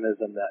primary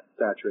mechanism that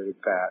saturated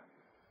fat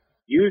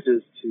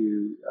uses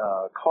to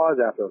cause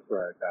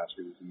atherosclerotic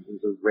vascular disease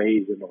is a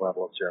raise in the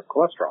level of serum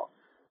cholesterol.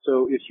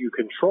 So if you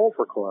control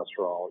for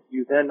cholesterol,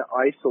 you then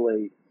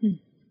isolate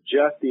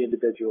just the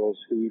individuals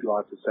who eat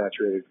lots of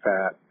saturated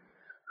fat,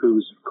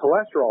 whose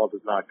cholesterol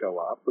does not go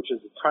up, which is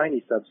a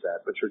tiny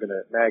subset, but you're going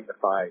to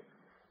magnify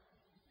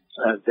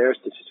their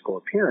statistical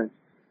appearance.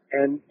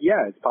 And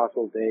yeah, it's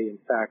possible they, in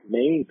fact,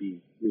 may be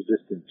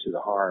resistant to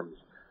the harms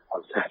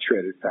of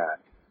saturated fat.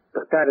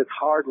 But that is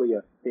hardly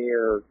a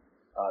fair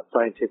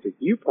scientific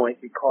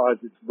viewpoint because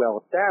it's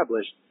well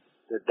established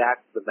that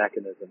that's the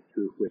mechanism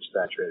through which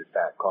saturated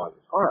fat causes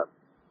harm.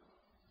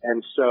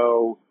 And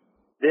so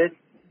this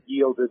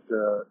yielded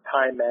the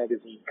Time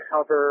magazine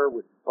cover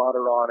with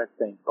butter on it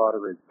saying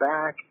butter is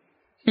back,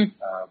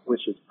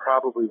 which is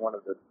probably one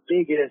of the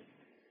biggest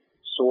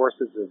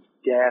sources of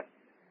death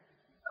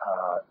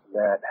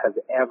that has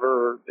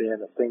ever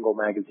been a single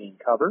magazine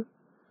cover.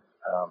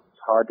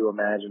 It's hard to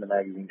imagine a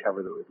magazine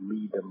cover that would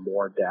lead to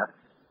more deaths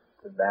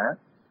than that.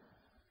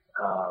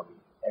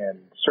 And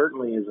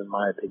certainly is, in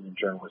my opinion,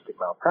 journalistic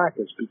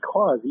malpractice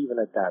because even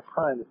at that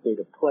time, the state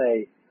of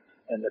play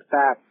and the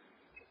facts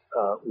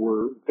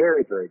were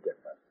very, very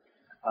different.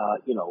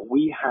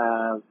 We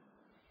have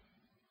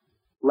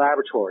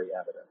laboratory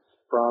evidence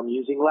from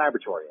using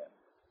laboratory evidence.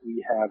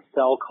 We have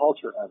cell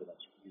culture evidence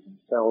from using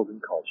cells in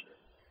culture.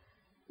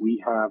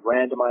 We have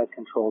randomized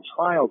controlled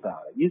trial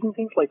data using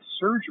things like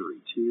surgery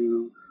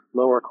to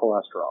lower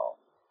cholesterol.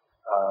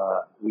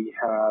 We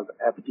have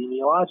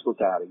epidemiological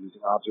data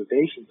using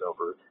observations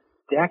over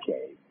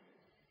decades.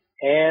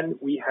 And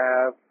we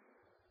have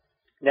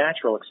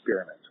natural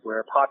experiments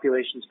where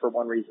populations, for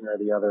one reason or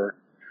the other,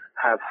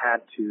 have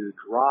had to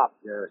drop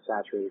their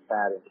saturated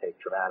fat intake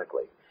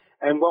dramatically.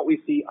 And what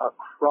we see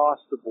across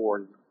the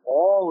board in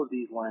all of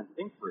these lines of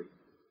inquiry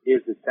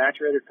is that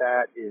saturated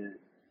fat is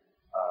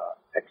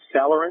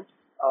accelerant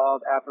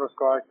of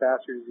atherosclerotic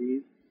vascular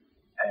disease,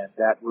 and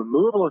that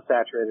removal of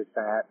saturated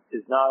fat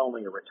is not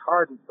only a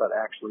retardant, but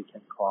actually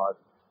can cause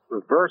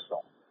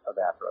reversal of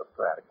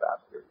atherosclerotic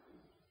vascular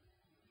disease.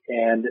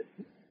 And,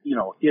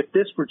 if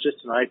this were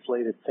just an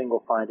isolated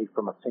single finding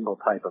from a single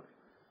type of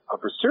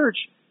research,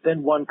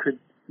 then one could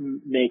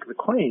make the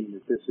claim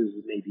that this is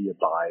maybe a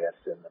bias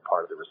in the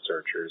part of the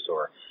researchers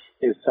or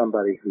is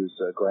somebody who's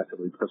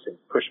aggressively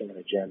pushing an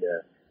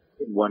agenda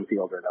in one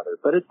field or another.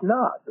 But it's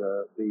not.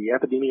 The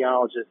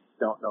epidemiologists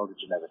don't know the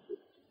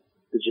geneticists.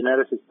 The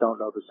geneticists don't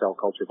know the cell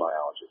culture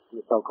biologists. And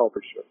the cell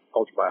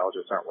culture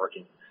biologists aren't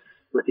working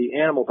with the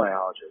animal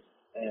biologists.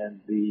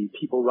 And the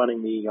people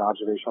running the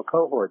observational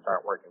cohorts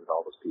aren't working with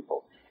all those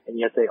people. And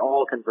yet they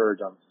all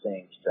converge on the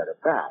same set of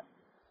facts.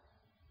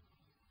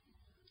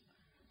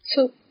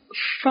 So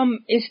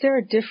is there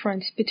a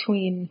difference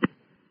between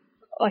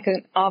like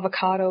an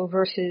avocado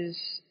versus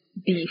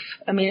beef?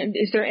 I mean,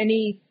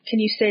 can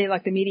you say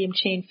like the medium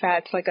chain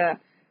fats, like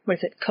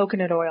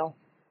coconut oil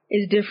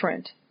is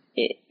different?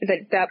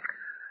 That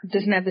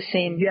doesn't have the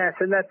same. Yes,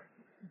 and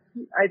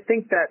I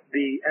think that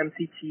the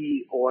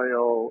MCT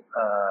oil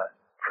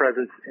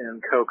presence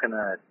in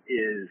coconut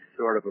is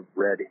sort of a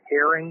red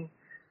herring.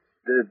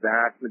 The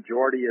vast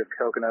majority of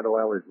coconut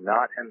oil is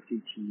not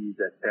MCTs.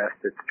 At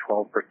best, it's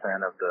 12%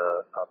 of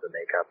the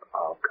makeup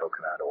of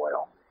coconut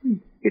oil.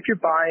 If you're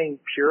buying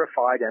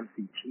purified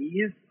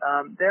MCTs,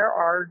 there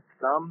are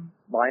some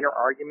minor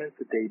arguments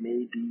that they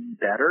may be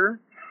better.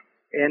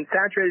 And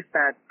saturated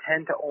fats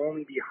tend to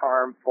only be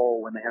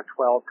harmful when they have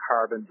 12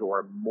 carbons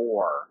or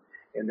more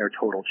in their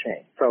total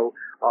chain. So,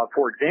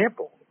 for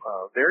example,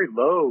 very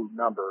low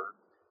number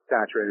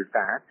saturated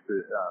fats,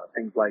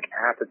 things like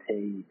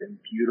acetate and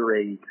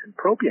butyrate and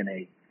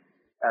propionate,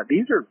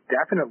 these are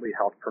definitely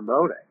health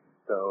promoting.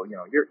 So,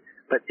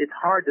 but it's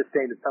hard to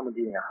say that someone's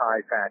eating a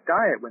high fat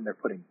diet when they're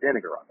putting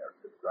vinegar on their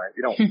food, right?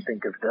 We don't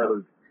think of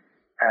those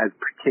as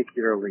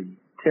particularly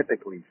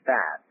typically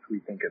fats. We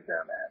think of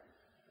them as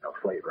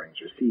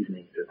flavorings or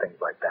seasonings or things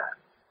like that.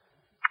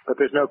 But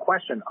there's no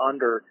question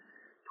under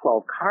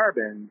 12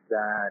 carbons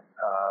that,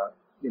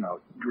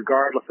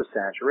 regardless of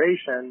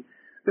saturation,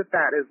 the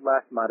fat is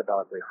less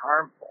metabolically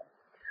harmful.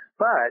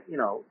 But,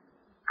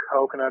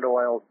 coconut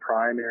oil's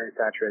primary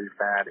saturated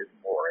fat is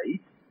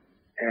laurate,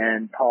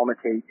 and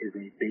palmitate is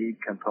a big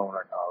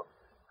component of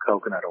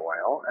coconut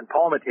oil. And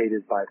palmitate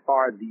is by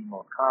far the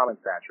most common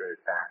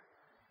saturated fat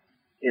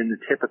in the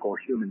typical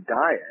human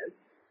diet.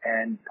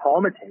 And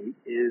palmitate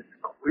is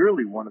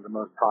clearly one of the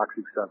most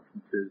toxic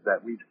substances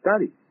that we've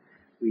studied.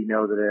 We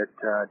know that it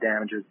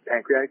damages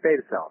pancreatic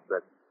beta cells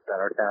that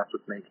are tasked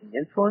with making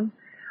insulin.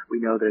 We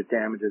know that it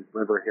damages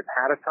liver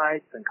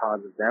hepatocytes and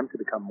causes them to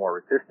become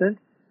more resistant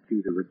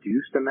to the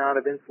reduced amount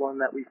of insulin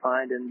that we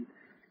find in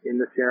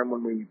the serum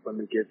when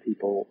we give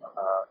people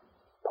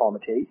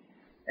palmitate.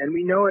 And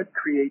we know it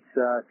creates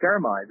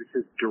ceramide, which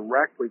is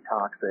directly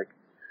toxic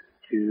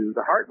to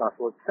the heart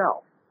muscle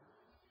itself.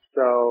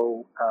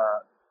 So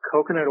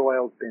coconut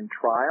oil's been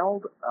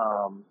trialed.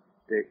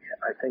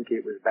 I think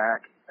it was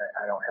back,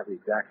 I don't have the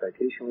exact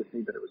citation with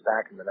me, but it was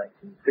back in the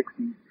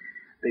 1960s.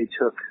 They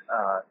took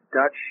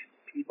Dutch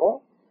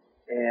people,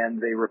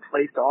 and they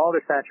replaced all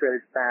their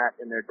saturated fat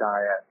in their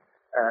diet.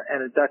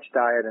 And a Dutch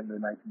diet in the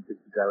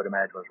 1960s, I would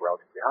imagine, was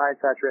relatively high in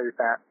saturated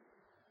fat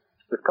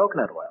with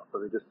coconut oil. So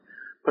they just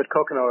put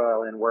coconut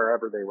oil in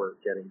wherever they were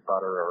getting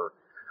butter or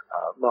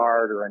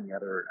lard or any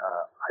other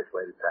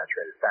isolated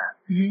saturated fat.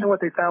 Mm-hmm. And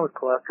what they found was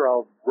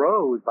cholesterol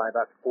rose by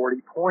about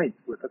 40 points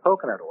with the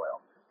coconut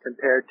oil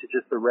compared to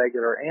just the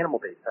regular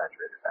animal-based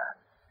saturated fat.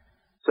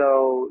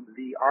 So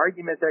the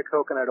argument that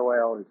coconut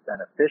oil is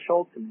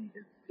beneficial to me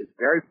is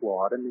very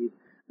flawed, and the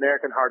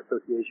American Heart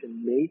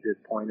Association made this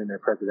point in their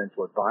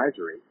presidential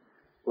advisory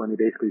when they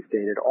basically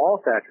stated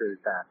all saturated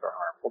fats are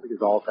harmful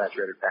because all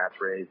saturated fats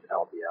raise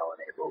LDL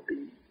and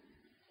ApoB.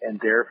 And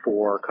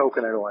therefore,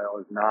 coconut oil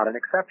is not an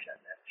exception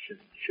and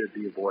should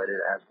be avoided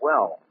as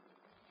well.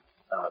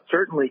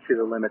 Certainly to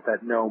the limit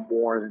that no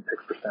more than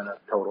 6% of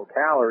total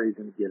calories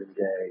in a given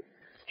day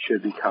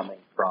should be coming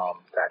from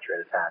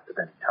saturated fats of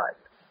any type.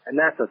 And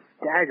that's a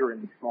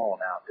staggeringly small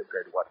amount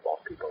compared to what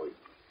most people eat.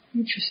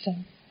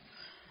 Interesting.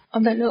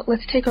 On that note,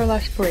 let's take our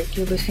last break.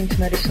 You're listening to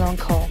Medicine on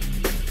Call.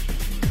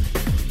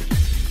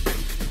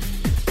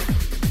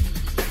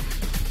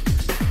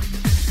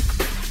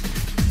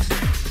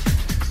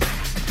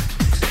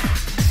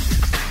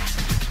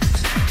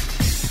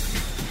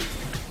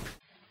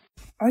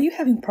 Are you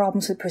having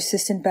problems with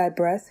persistent bad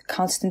breath,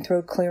 constant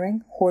throat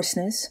clearing,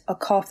 hoarseness, a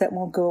cough that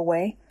won't go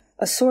away,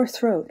 a sore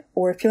throat,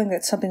 or a feeling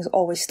that something's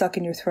always stuck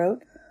in your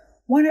throat?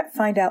 Why not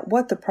find out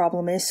what the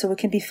problem is so it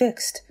can be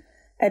fixed?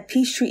 At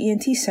Peachtree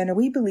ENT Center,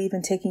 we believe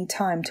in taking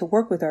time to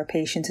work with our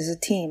patients as a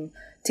team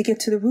to get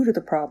to the root of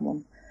the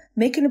problem.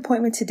 Make an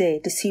appointment today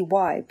to see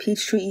why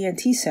Peachtree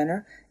ENT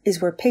Center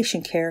is where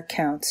patient care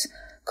counts.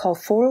 Call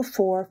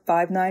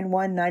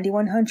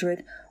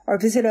 404-591-9100 or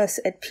visit us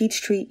at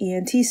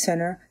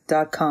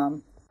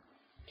peachtreeentcenter.com.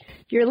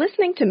 You're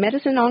listening to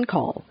Medicine on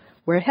Call,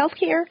 where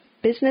healthcare,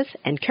 business,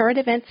 and current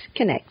events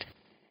connect.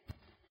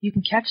 You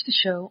can catch the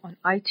show on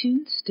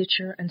iTunes,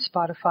 Stitcher, and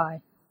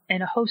Spotify,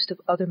 and a host of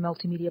other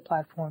multimedia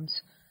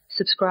platforms.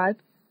 Subscribe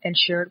and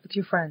share it with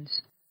your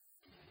friends.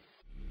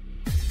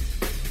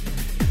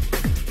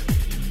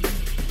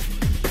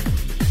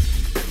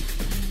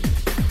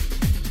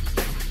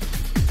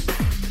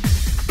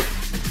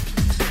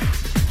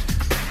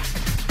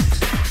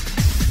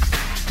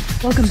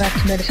 Welcome back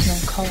to Medicine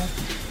on Call.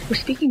 We're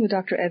speaking with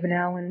Dr. Evan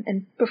Allen,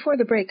 and before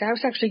the break, I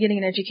was actually getting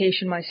an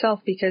education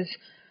myself because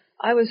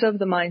I was of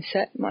the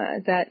mindset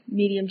that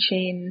medium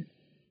chain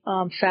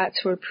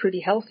fats were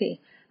pretty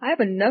healthy. I have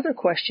another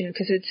question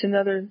because it's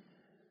another,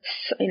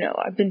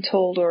 I've been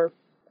told, or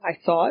I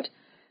thought,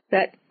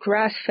 that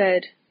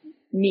grass-fed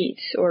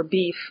meats or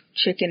beef,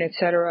 chicken,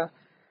 etc.,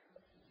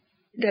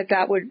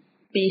 that would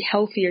be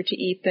healthier to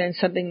eat than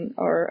something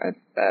or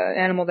an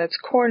animal that's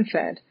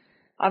corn-fed.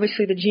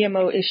 Obviously, the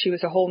GMO issue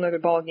is a whole other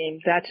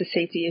ballgame. That's a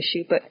safety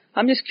issue. But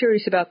I'm just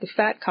curious about the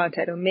fat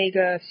content,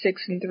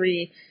 omega-6 and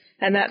 3,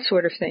 and that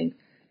sort of thing.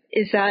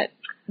 Is that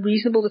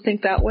reasonable to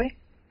think that way?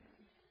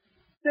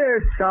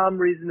 There's some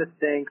reason to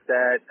think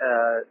that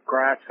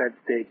grass-fed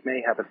steak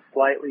may have a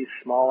slightly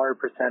smaller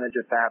percentage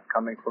of fats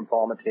coming from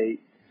palmitate,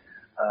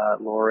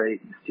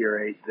 laurate, and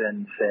stearate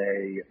than,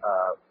 say,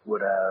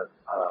 would a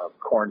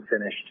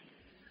corn-finished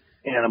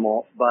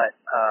animal. But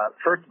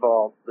first of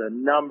all, the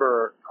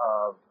number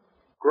of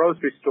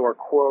grocery store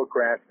quote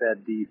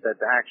grass-fed beef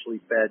that's actually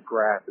fed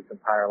grass its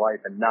entire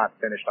life and not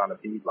finished on a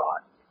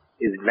feedlot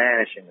is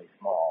vanishingly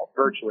small.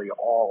 Virtually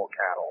all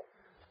cattle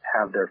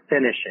have their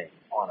finishing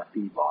on a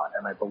feedlot,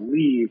 and I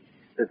believe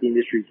that the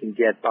industry can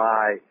get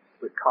by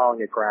with calling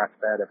it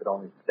grass-fed if it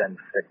only spends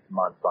 6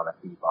 months on a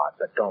feedlot.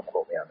 But don't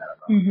quote me on that.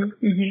 I'm not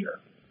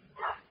sure.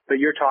 But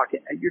you're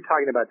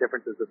talking about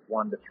differences of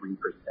 1 to 3%,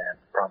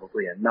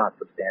 probably, and not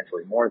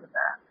substantially more than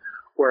that.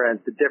 Whereas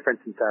the difference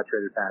in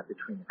saturated fat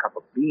between a cup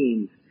of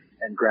beans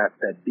and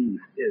grass-fed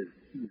beef is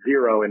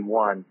 0 in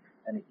one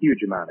and a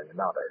huge amount in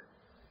another.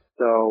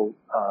 So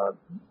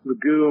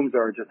legumes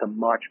are just a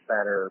much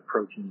better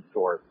protein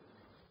source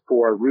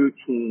for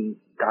routine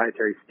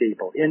dietary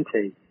staple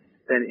intake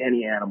than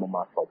any animal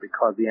muscle,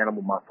 because the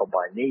animal muscle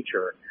by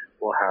nature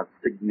will have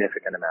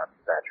significant amounts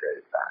of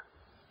saturated fat.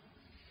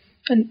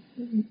 And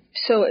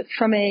so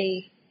from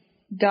a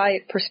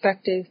diet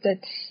perspective,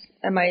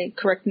 am I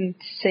correct in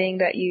saying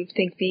that you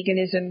think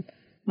veganism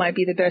might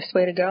be the best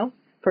way to go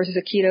versus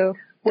a keto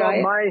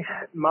diet? Well,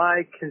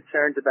 my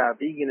concerns about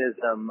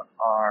veganism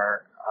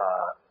are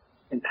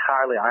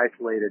entirely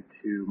isolated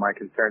to my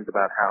concerns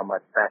about how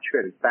much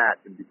saturated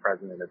fat can be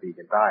present in a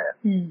vegan diet.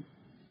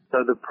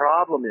 So the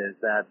problem is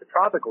that the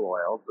tropical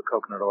oils, the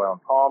coconut oil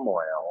and palm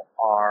oil,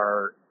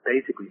 are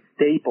basically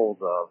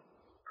staples of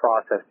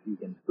processed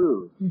vegan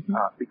food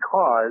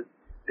because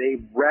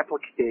they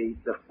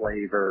replicate the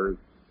flavors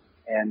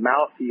and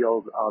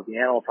mouthfeels of the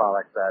animal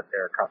products that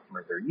their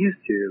customers are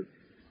used to.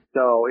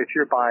 So if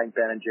you're buying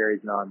Ben &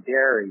 Jerry's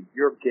non-dairy,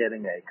 you're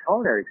getting a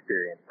culinary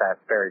experience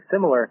that's very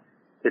similar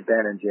to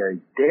Ben &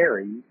 Jerry's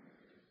dairy,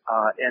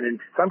 and in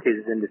some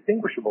cases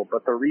indistinguishable.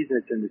 But the reason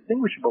it's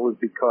indistinguishable is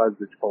because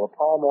it's full of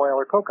palm oil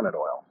or coconut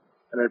oil.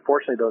 And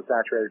unfortunately, those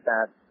saturated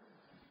fats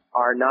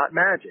are not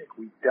magic.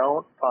 We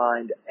don't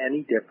find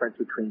any difference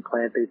between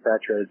plant-based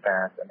saturated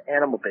fats and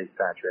animal-based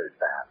saturated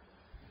fats.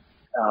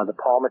 The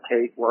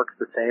palmitate works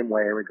the same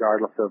way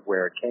regardless of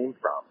where it came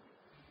from.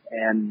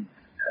 And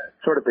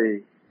sort of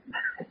the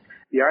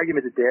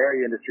argument the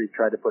dairy industry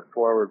tried to put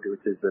forward,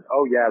 which is that,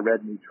 oh yeah,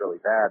 red meat's really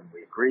bad, and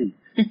we agree,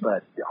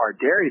 but our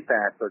dairy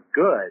fats are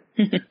good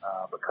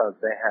because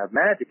they have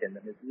magic in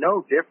them. It's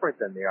no different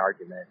than the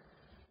argument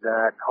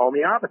that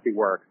homeopathy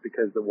works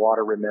because the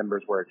water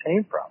remembers where it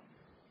came from.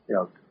 You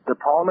know, the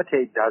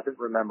palmitate doesn't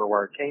remember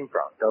where it came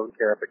from. Doesn't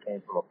care if it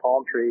came from a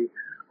palm tree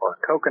or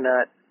a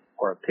coconut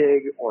or a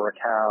pig or a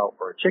cow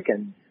or a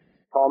chicken.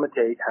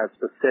 Palmitate has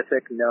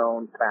specific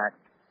known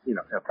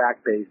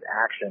fact-based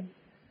actions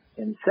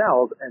in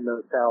cells, and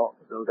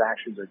those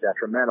actions are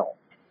detrimental.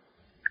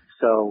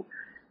 So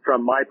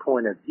from my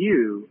point of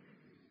view,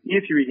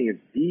 if you're eating a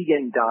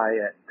vegan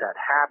diet that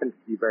happens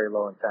to be very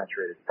low in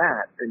saturated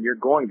fat, then you're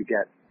going to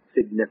get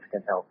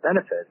significant health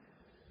benefits.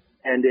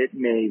 And it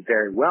may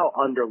very well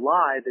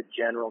underlie the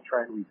general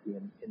trend we see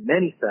in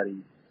many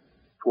studies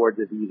towards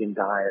a vegan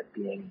diet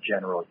being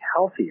generally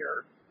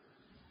healthier.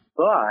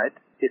 But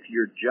if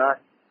you're just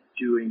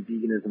doing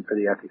veganism for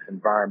the ethics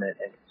environment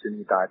and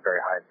consuming a diet very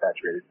high in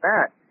saturated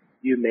fat,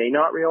 you may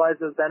not realize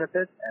those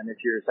benefits. And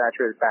if your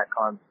saturated fat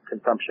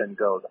consumption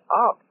goes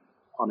up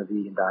on a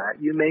vegan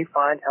diet, you may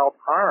find health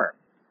harm,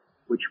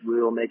 which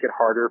will make it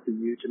harder for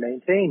you to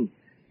maintain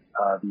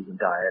a vegan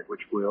diet,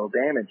 which will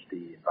damage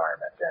the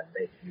environment and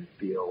make you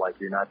feel like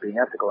you're not being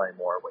ethical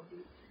anymore when you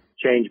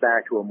change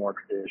back to a more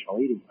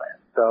traditional eating plan.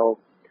 So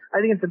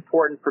I think it's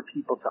important for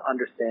people to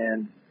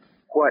understand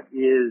what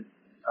is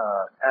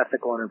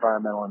ethical and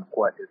environmental and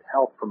what is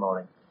health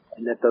promoting,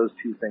 and that those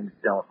two things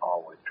don't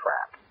always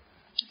track.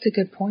 That's a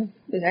good point.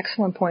 An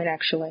excellent point,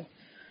 actually.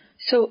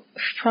 So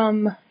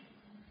from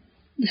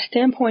the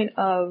standpoint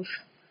of,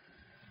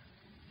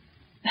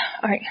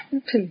 all right,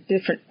 it's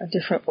a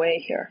different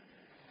way here.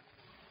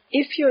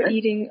 If you're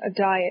eating a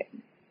diet,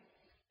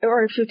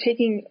 or if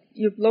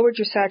you've lowered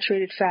your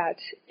saturated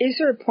fats, is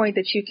there a point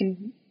that you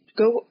can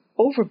go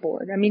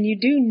overboard? I mean, you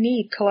do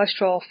need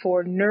cholesterol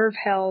for nerve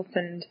health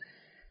and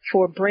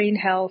for brain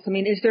health. I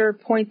mean, is there a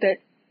point that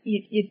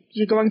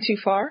you're going too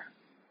far?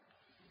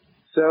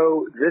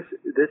 So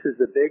this is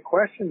the big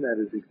question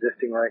that is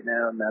existing right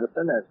now in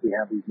medicine, as we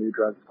have these new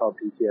drugs called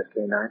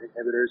PCSK9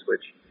 inhibitors,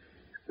 which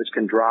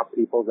can drop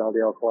people's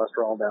LDL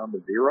cholesterol down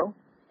to zero.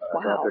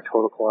 Drop their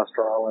total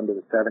cholesterol into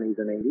the 70s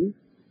and 80s.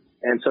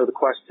 And so the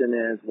question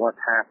is, what's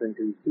happening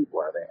to these people?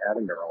 Are they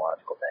having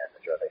neurological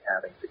damage? Are they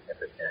having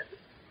significant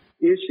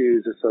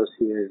issues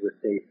associated with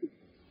safety?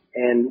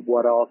 And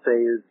what I'll say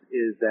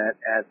is that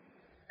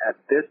at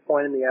this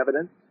point in the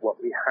evidence,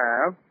 what we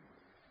have,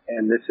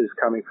 and this is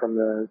coming from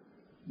the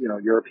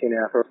European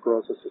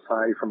Atherosclerosis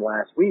Society from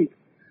last week,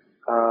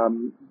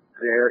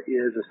 there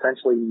is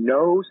essentially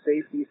no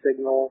safety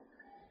signal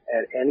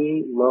at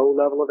any low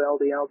level of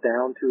LDL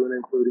down to and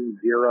including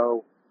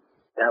zero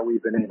that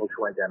we've been able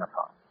to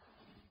identify.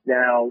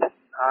 Now,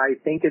 I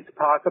think it's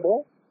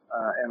possible,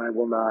 and I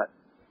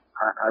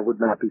would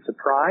not be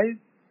surprised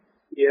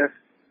if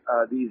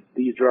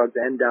these drugs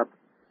end up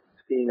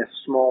seeing a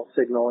small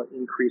signal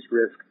increased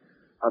risk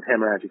of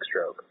hemorrhagic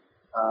stroke.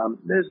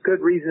 There's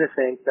good reason to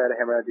think that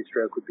a hemorrhagic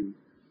stroke would be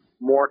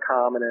more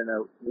common in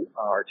an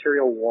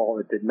arterial wall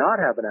that did not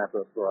have an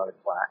atherosclerotic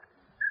plaque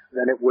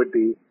than it would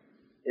be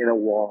in a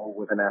wall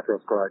with an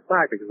atherosclerotic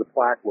plaque, because the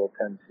plaque will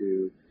tend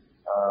to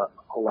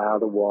allow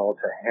the wall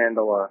to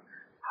handle a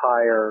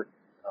higher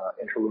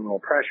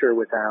intraluminal pressure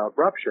without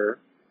rupture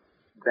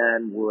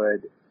than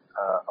would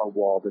a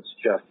wall that's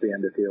just the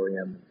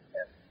endothelium and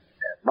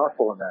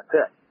muscle, and that's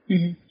it.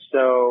 Mm-hmm.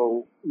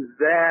 So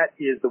that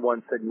is the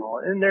one signal,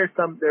 and there's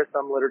some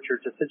literature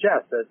to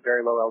suggest that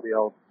very low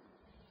LDL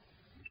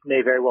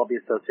may very well be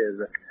associated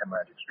with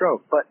hemorrhagic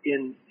stroke. But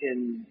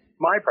in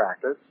my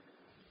practice,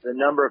 the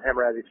number of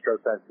hemorrhagic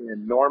strokes I've seen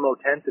in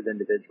normotensive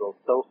individuals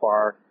so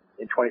far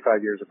in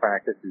 25 years of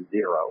practice is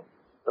zero.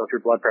 So if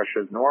your blood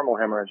pressure is normal,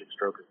 hemorrhagic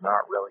stroke is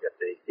not really a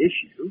big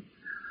issue.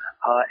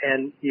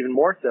 And even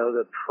more so,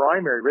 the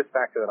primary risk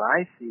factor that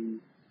I see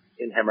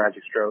in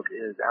hemorrhagic stroke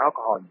is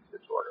alcohol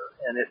use disorder.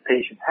 And if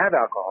patients have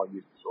alcohol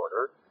use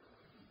disorder,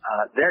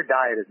 their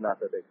diet is not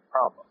their biggest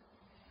problem.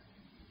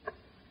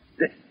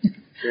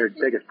 Their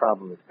biggest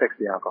problem is fix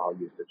the alcohol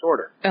use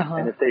disorder. Uh-huh.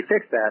 And if they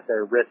fix that,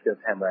 their risk of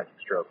hemorrhagic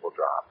stroke will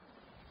drop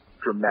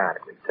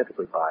dramatically,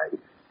 typically by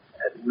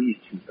at least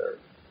 2/3.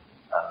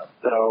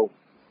 So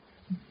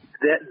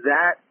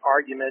that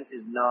argument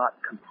is not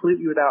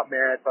completely without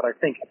merit, but I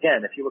think,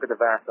 again, if you look at the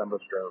vast number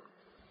of strokes,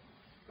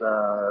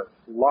 the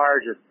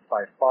largest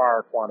by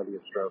far quantity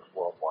of strokes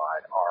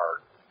worldwide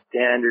are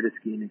standard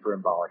ischemic or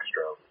embolic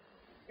strokes.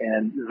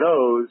 And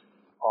those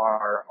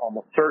are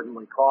almost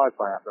certainly caused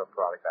by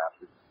atherosclerotic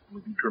vasculature,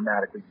 would be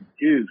dramatically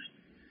reduced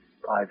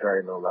by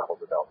very low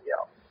levels of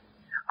LDL.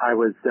 I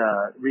was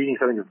reading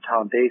something with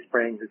Tom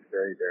Dayspring, who's a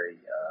very, very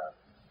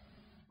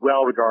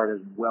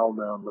well-regarded,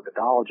 well-known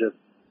lipidologist,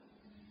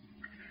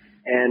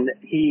 and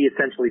he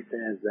essentially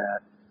says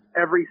that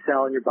every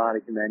cell in your body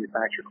can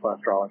manufacture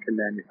cholesterol and can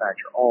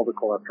manufacture all the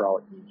cholesterol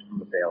it needs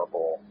from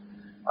available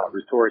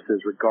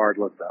resources,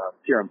 regardless of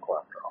serum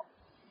cholesterol.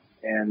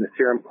 And the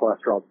serum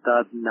cholesterol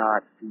does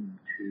not seem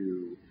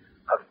to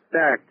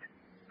affect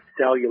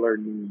cellular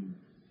needs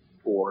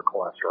for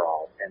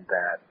cholesterol, and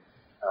that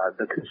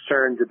the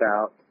concerns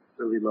about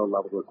really low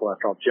levels of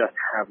cholesterol just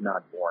have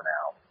not borne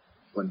out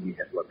when we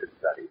have looked at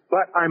studies.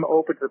 But I'm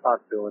open to the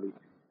possibility,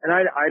 and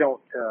I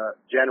don't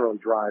generally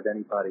drive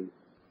anybody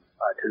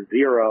to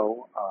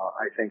zero.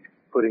 I think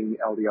putting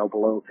LDL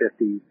below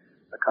 50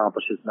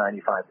 accomplishes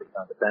 95%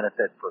 of the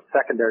benefit for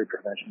secondary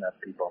prevention of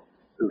people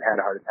who had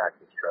a heart attack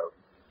and stroke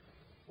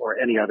or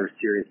any other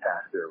serious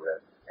vascular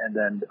risk. And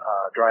then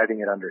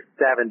driving it under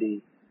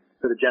 70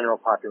 for the general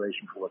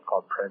population for what's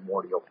called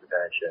primordial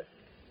prevention,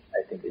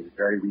 I think is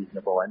very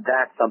reasonable. And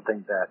that's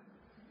something that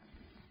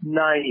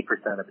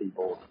 90% of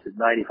people to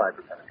 95%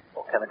 of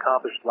people can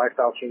accomplish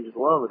lifestyle changes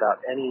alone without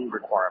any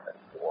requirement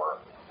for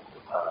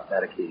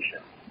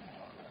medication.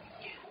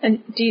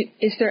 And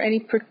is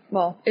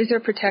there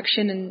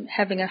protection in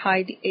having a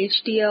high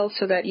HDL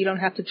so that you don't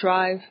have to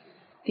drive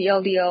the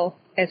LDL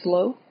as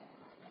low?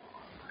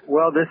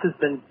 Well, this has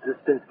been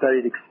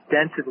studied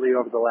extensively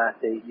over the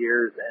last 8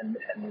 years and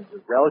is a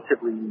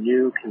relatively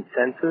new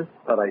consensus,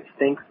 but I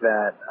think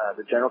that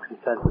the general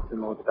consensus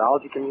in the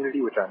lipidology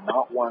community, which I'm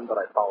not one, but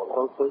I follow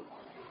closely,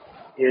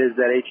 is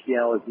that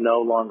HDL is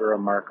no longer a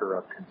marker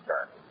of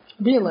concern.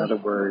 Really? In other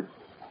words,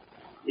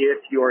 if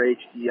your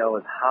HDL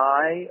is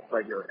high,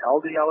 but your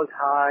LDL is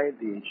high,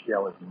 the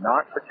HDL is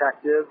not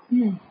protective.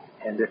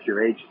 And if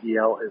your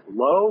HDL is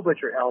low,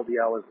 but your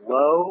LDL is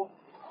low,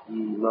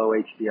 the low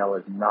HDL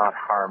is not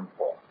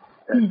harmful.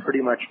 And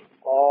pretty much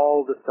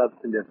all the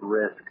substantive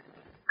risk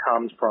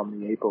comes from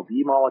the ApoB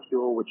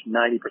molecule, which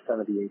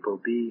 90% of the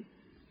ApoB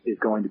is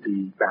going to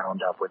be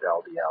bound up with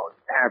LDL.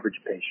 It's average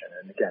patient.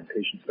 And again,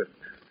 patients with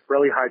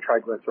really high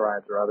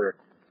triglycerides or other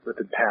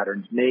lipid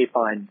patterns may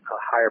find a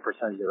higher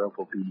percentage of their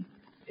ApoB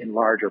in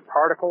larger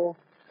particles,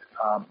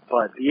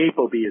 but the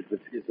ApoB is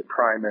the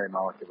primary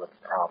molecule of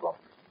the problem.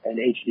 And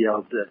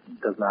HDL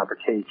does not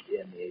partake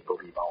in the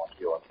ApoB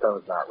molecule, and so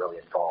is not really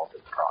involved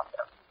in the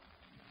process.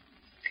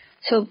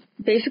 So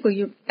basically,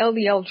 your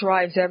LDL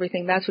drives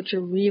everything. That's what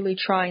you're really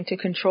trying to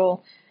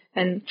control.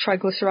 And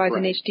triglycerides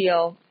and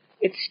HDL,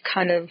 it's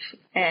kind of,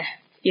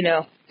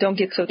 don't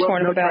get so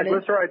torn about it.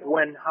 Triglycerides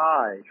when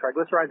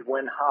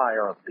high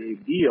are a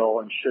big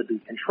deal and should be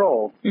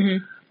controlled.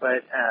 Mm-hmm.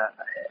 But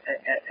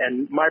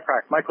and my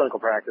clinical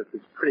practice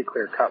is pretty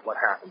clear cut. What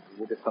happens is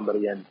we'll get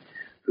somebody in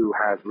who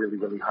has really,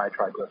 really high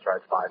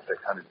triglycerides, 500,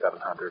 600,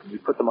 700, and we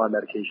put them on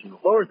medication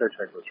that lowers their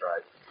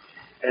triglycerides.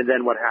 And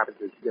then what happens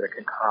is you get a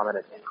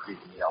concomitant increase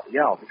in the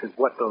LDL, because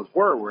what those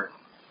were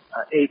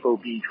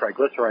ApoB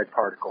triglyceride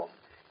particles.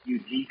 You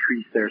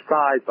decrease their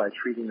size by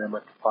treating them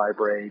with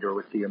fibrate or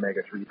with the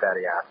omega-3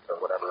 fatty acids or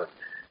whatever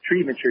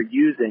treatment you're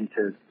using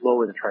to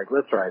lower the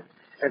triglycerides.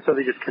 And so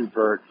they just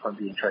convert from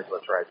being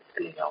triglycerides to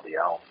being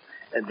LDL.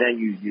 And then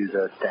you use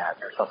a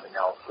statin or something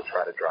else to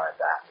try to drive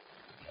that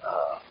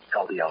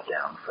LDL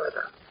down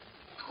further.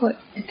 Well,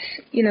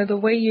 it's, the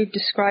way you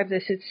describe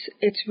this,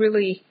 it's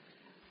really,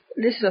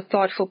 this is a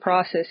thoughtful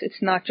process.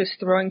 It's not just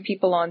throwing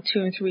people on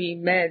 2 and 3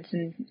 meds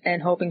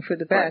and hoping for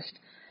the best.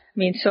 Right. I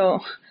mean,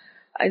 so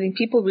I think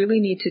people really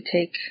need to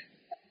take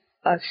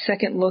a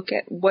second look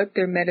at what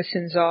their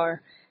medicines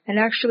are and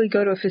actually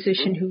go to a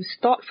physician who's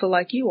thoughtful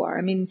like you are.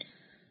 I mean,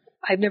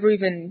 I've never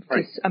even,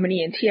 because I'm an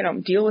ENT, I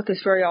don't deal with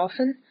this very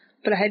often,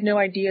 but I had no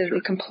idea the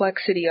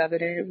complexity of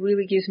it, and it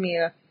really gives me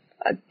a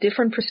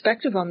different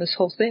perspective on this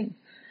whole thing.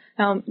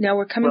 Now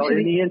we're coming to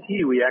in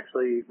ENT, we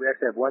actually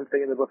have one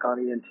thing in the book on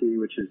ENT,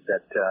 which is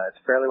that it's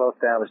fairly well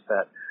established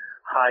that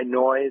high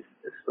noise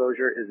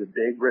exposure is a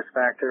big risk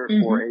factor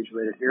for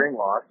age-related hearing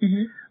loss,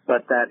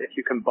 but that if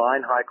you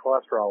combine high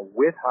cholesterol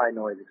with high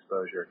noise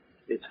exposure,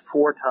 it's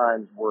 4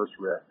 times worse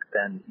risk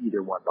than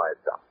either one by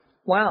itself.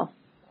 Wow.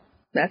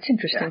 That's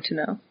interesting to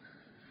know.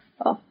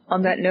 Oh,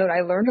 on that note,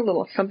 I learned a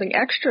little something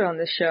extra on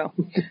this show.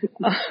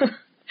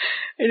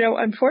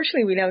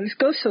 Unfortunately, we know this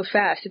goes so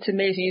fast. It's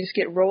amazing. You just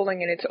get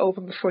rolling and it's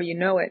over before you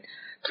know it.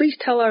 Please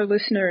tell our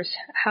listeners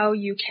how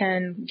you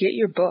can get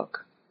your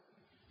book.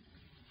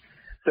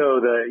 So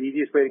the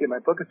easiest way to get my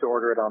book is to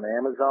order it on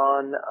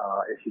Amazon.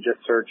 If you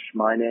just search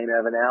my name,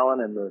 Evan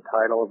Allen, and the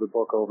title of the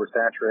book,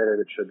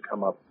 Oversaturated, it should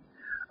come up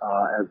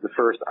as the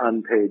first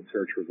unpaid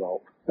search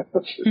result.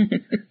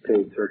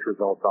 Paid search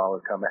results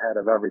always come ahead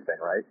of everything,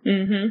 right?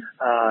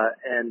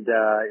 And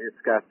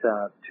it's got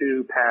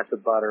 2 pats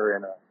of butter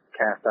in a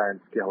cast iron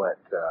skillet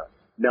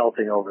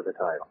melting over the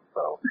title,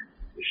 so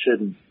you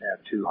shouldn't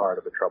have too hard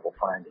of a trouble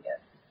finding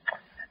it.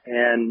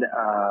 And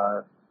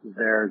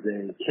there's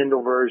a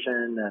Kindle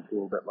version that's a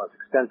little bit less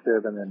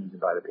expensive, and then you can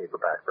buy the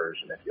paperback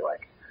version if you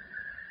like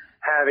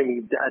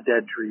having a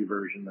dead tree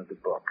version of the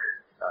book.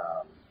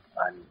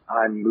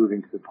 I'm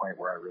moving to the point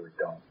where I really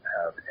don't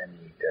have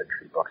any dead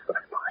tree books that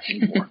I buy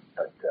anymore.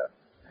 But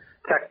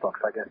textbooks,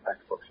 I guess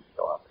textbooks you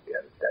still have to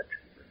get a dead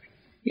tree version.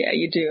 Yeah,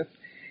 you do.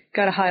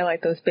 Got to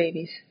highlight those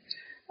babies.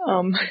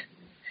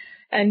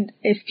 And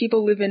if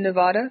people live in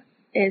Nevada,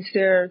 is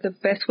there the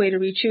best way to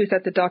reach you? Is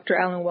that the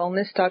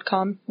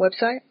drallenwellness.com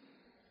website?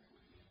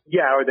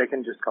 Yeah, or they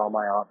can just call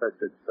my office.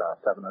 It's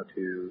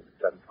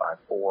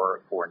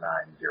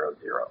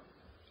 702-754-4900.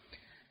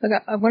 Look,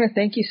 I want to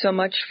thank you so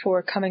much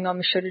for coming on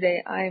the show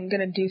today. I'm going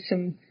to do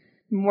some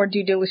more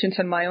due diligence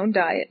on my own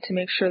diet to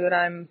make sure that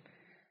I'm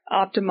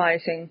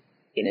optimizing,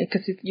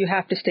 because you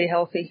have to stay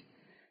healthy.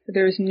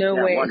 There is no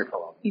way.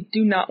 Wonderful. You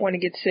do not want to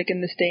get sick in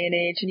this day and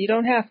age, and you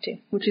don't have to,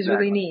 which is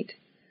really neat.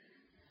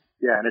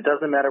 Yeah, and it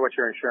doesn't matter what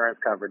your insurance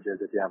coverage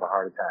is. If you have a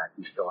heart attack,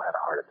 you still had a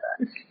heart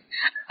attack.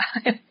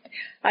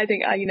 I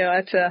think, I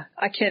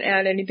can't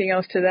add anything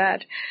else to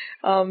that.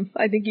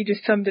 I think you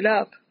just summed it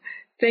up.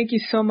 Thank you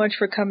so much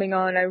for coming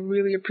on. I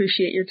really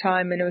appreciate your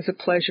time, and it was a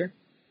pleasure.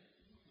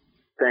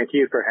 Thank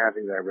you for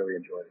having me. I really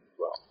enjoyed it as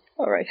well.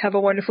 All right. Have a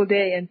wonderful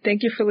day, and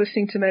thank you for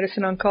listening to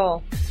Medicine on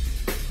Call.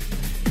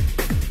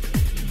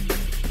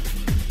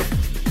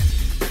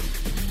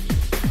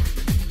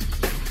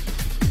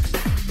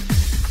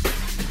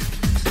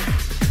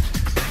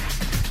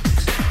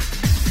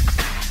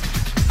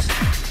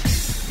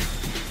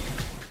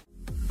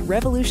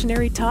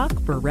 Revolutionary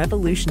talk for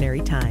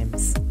revolutionary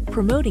times.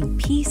 Promoting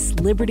peace,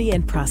 liberty,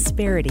 and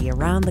prosperity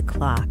around the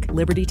clock.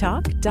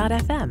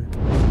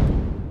 LibertyTalk.fm.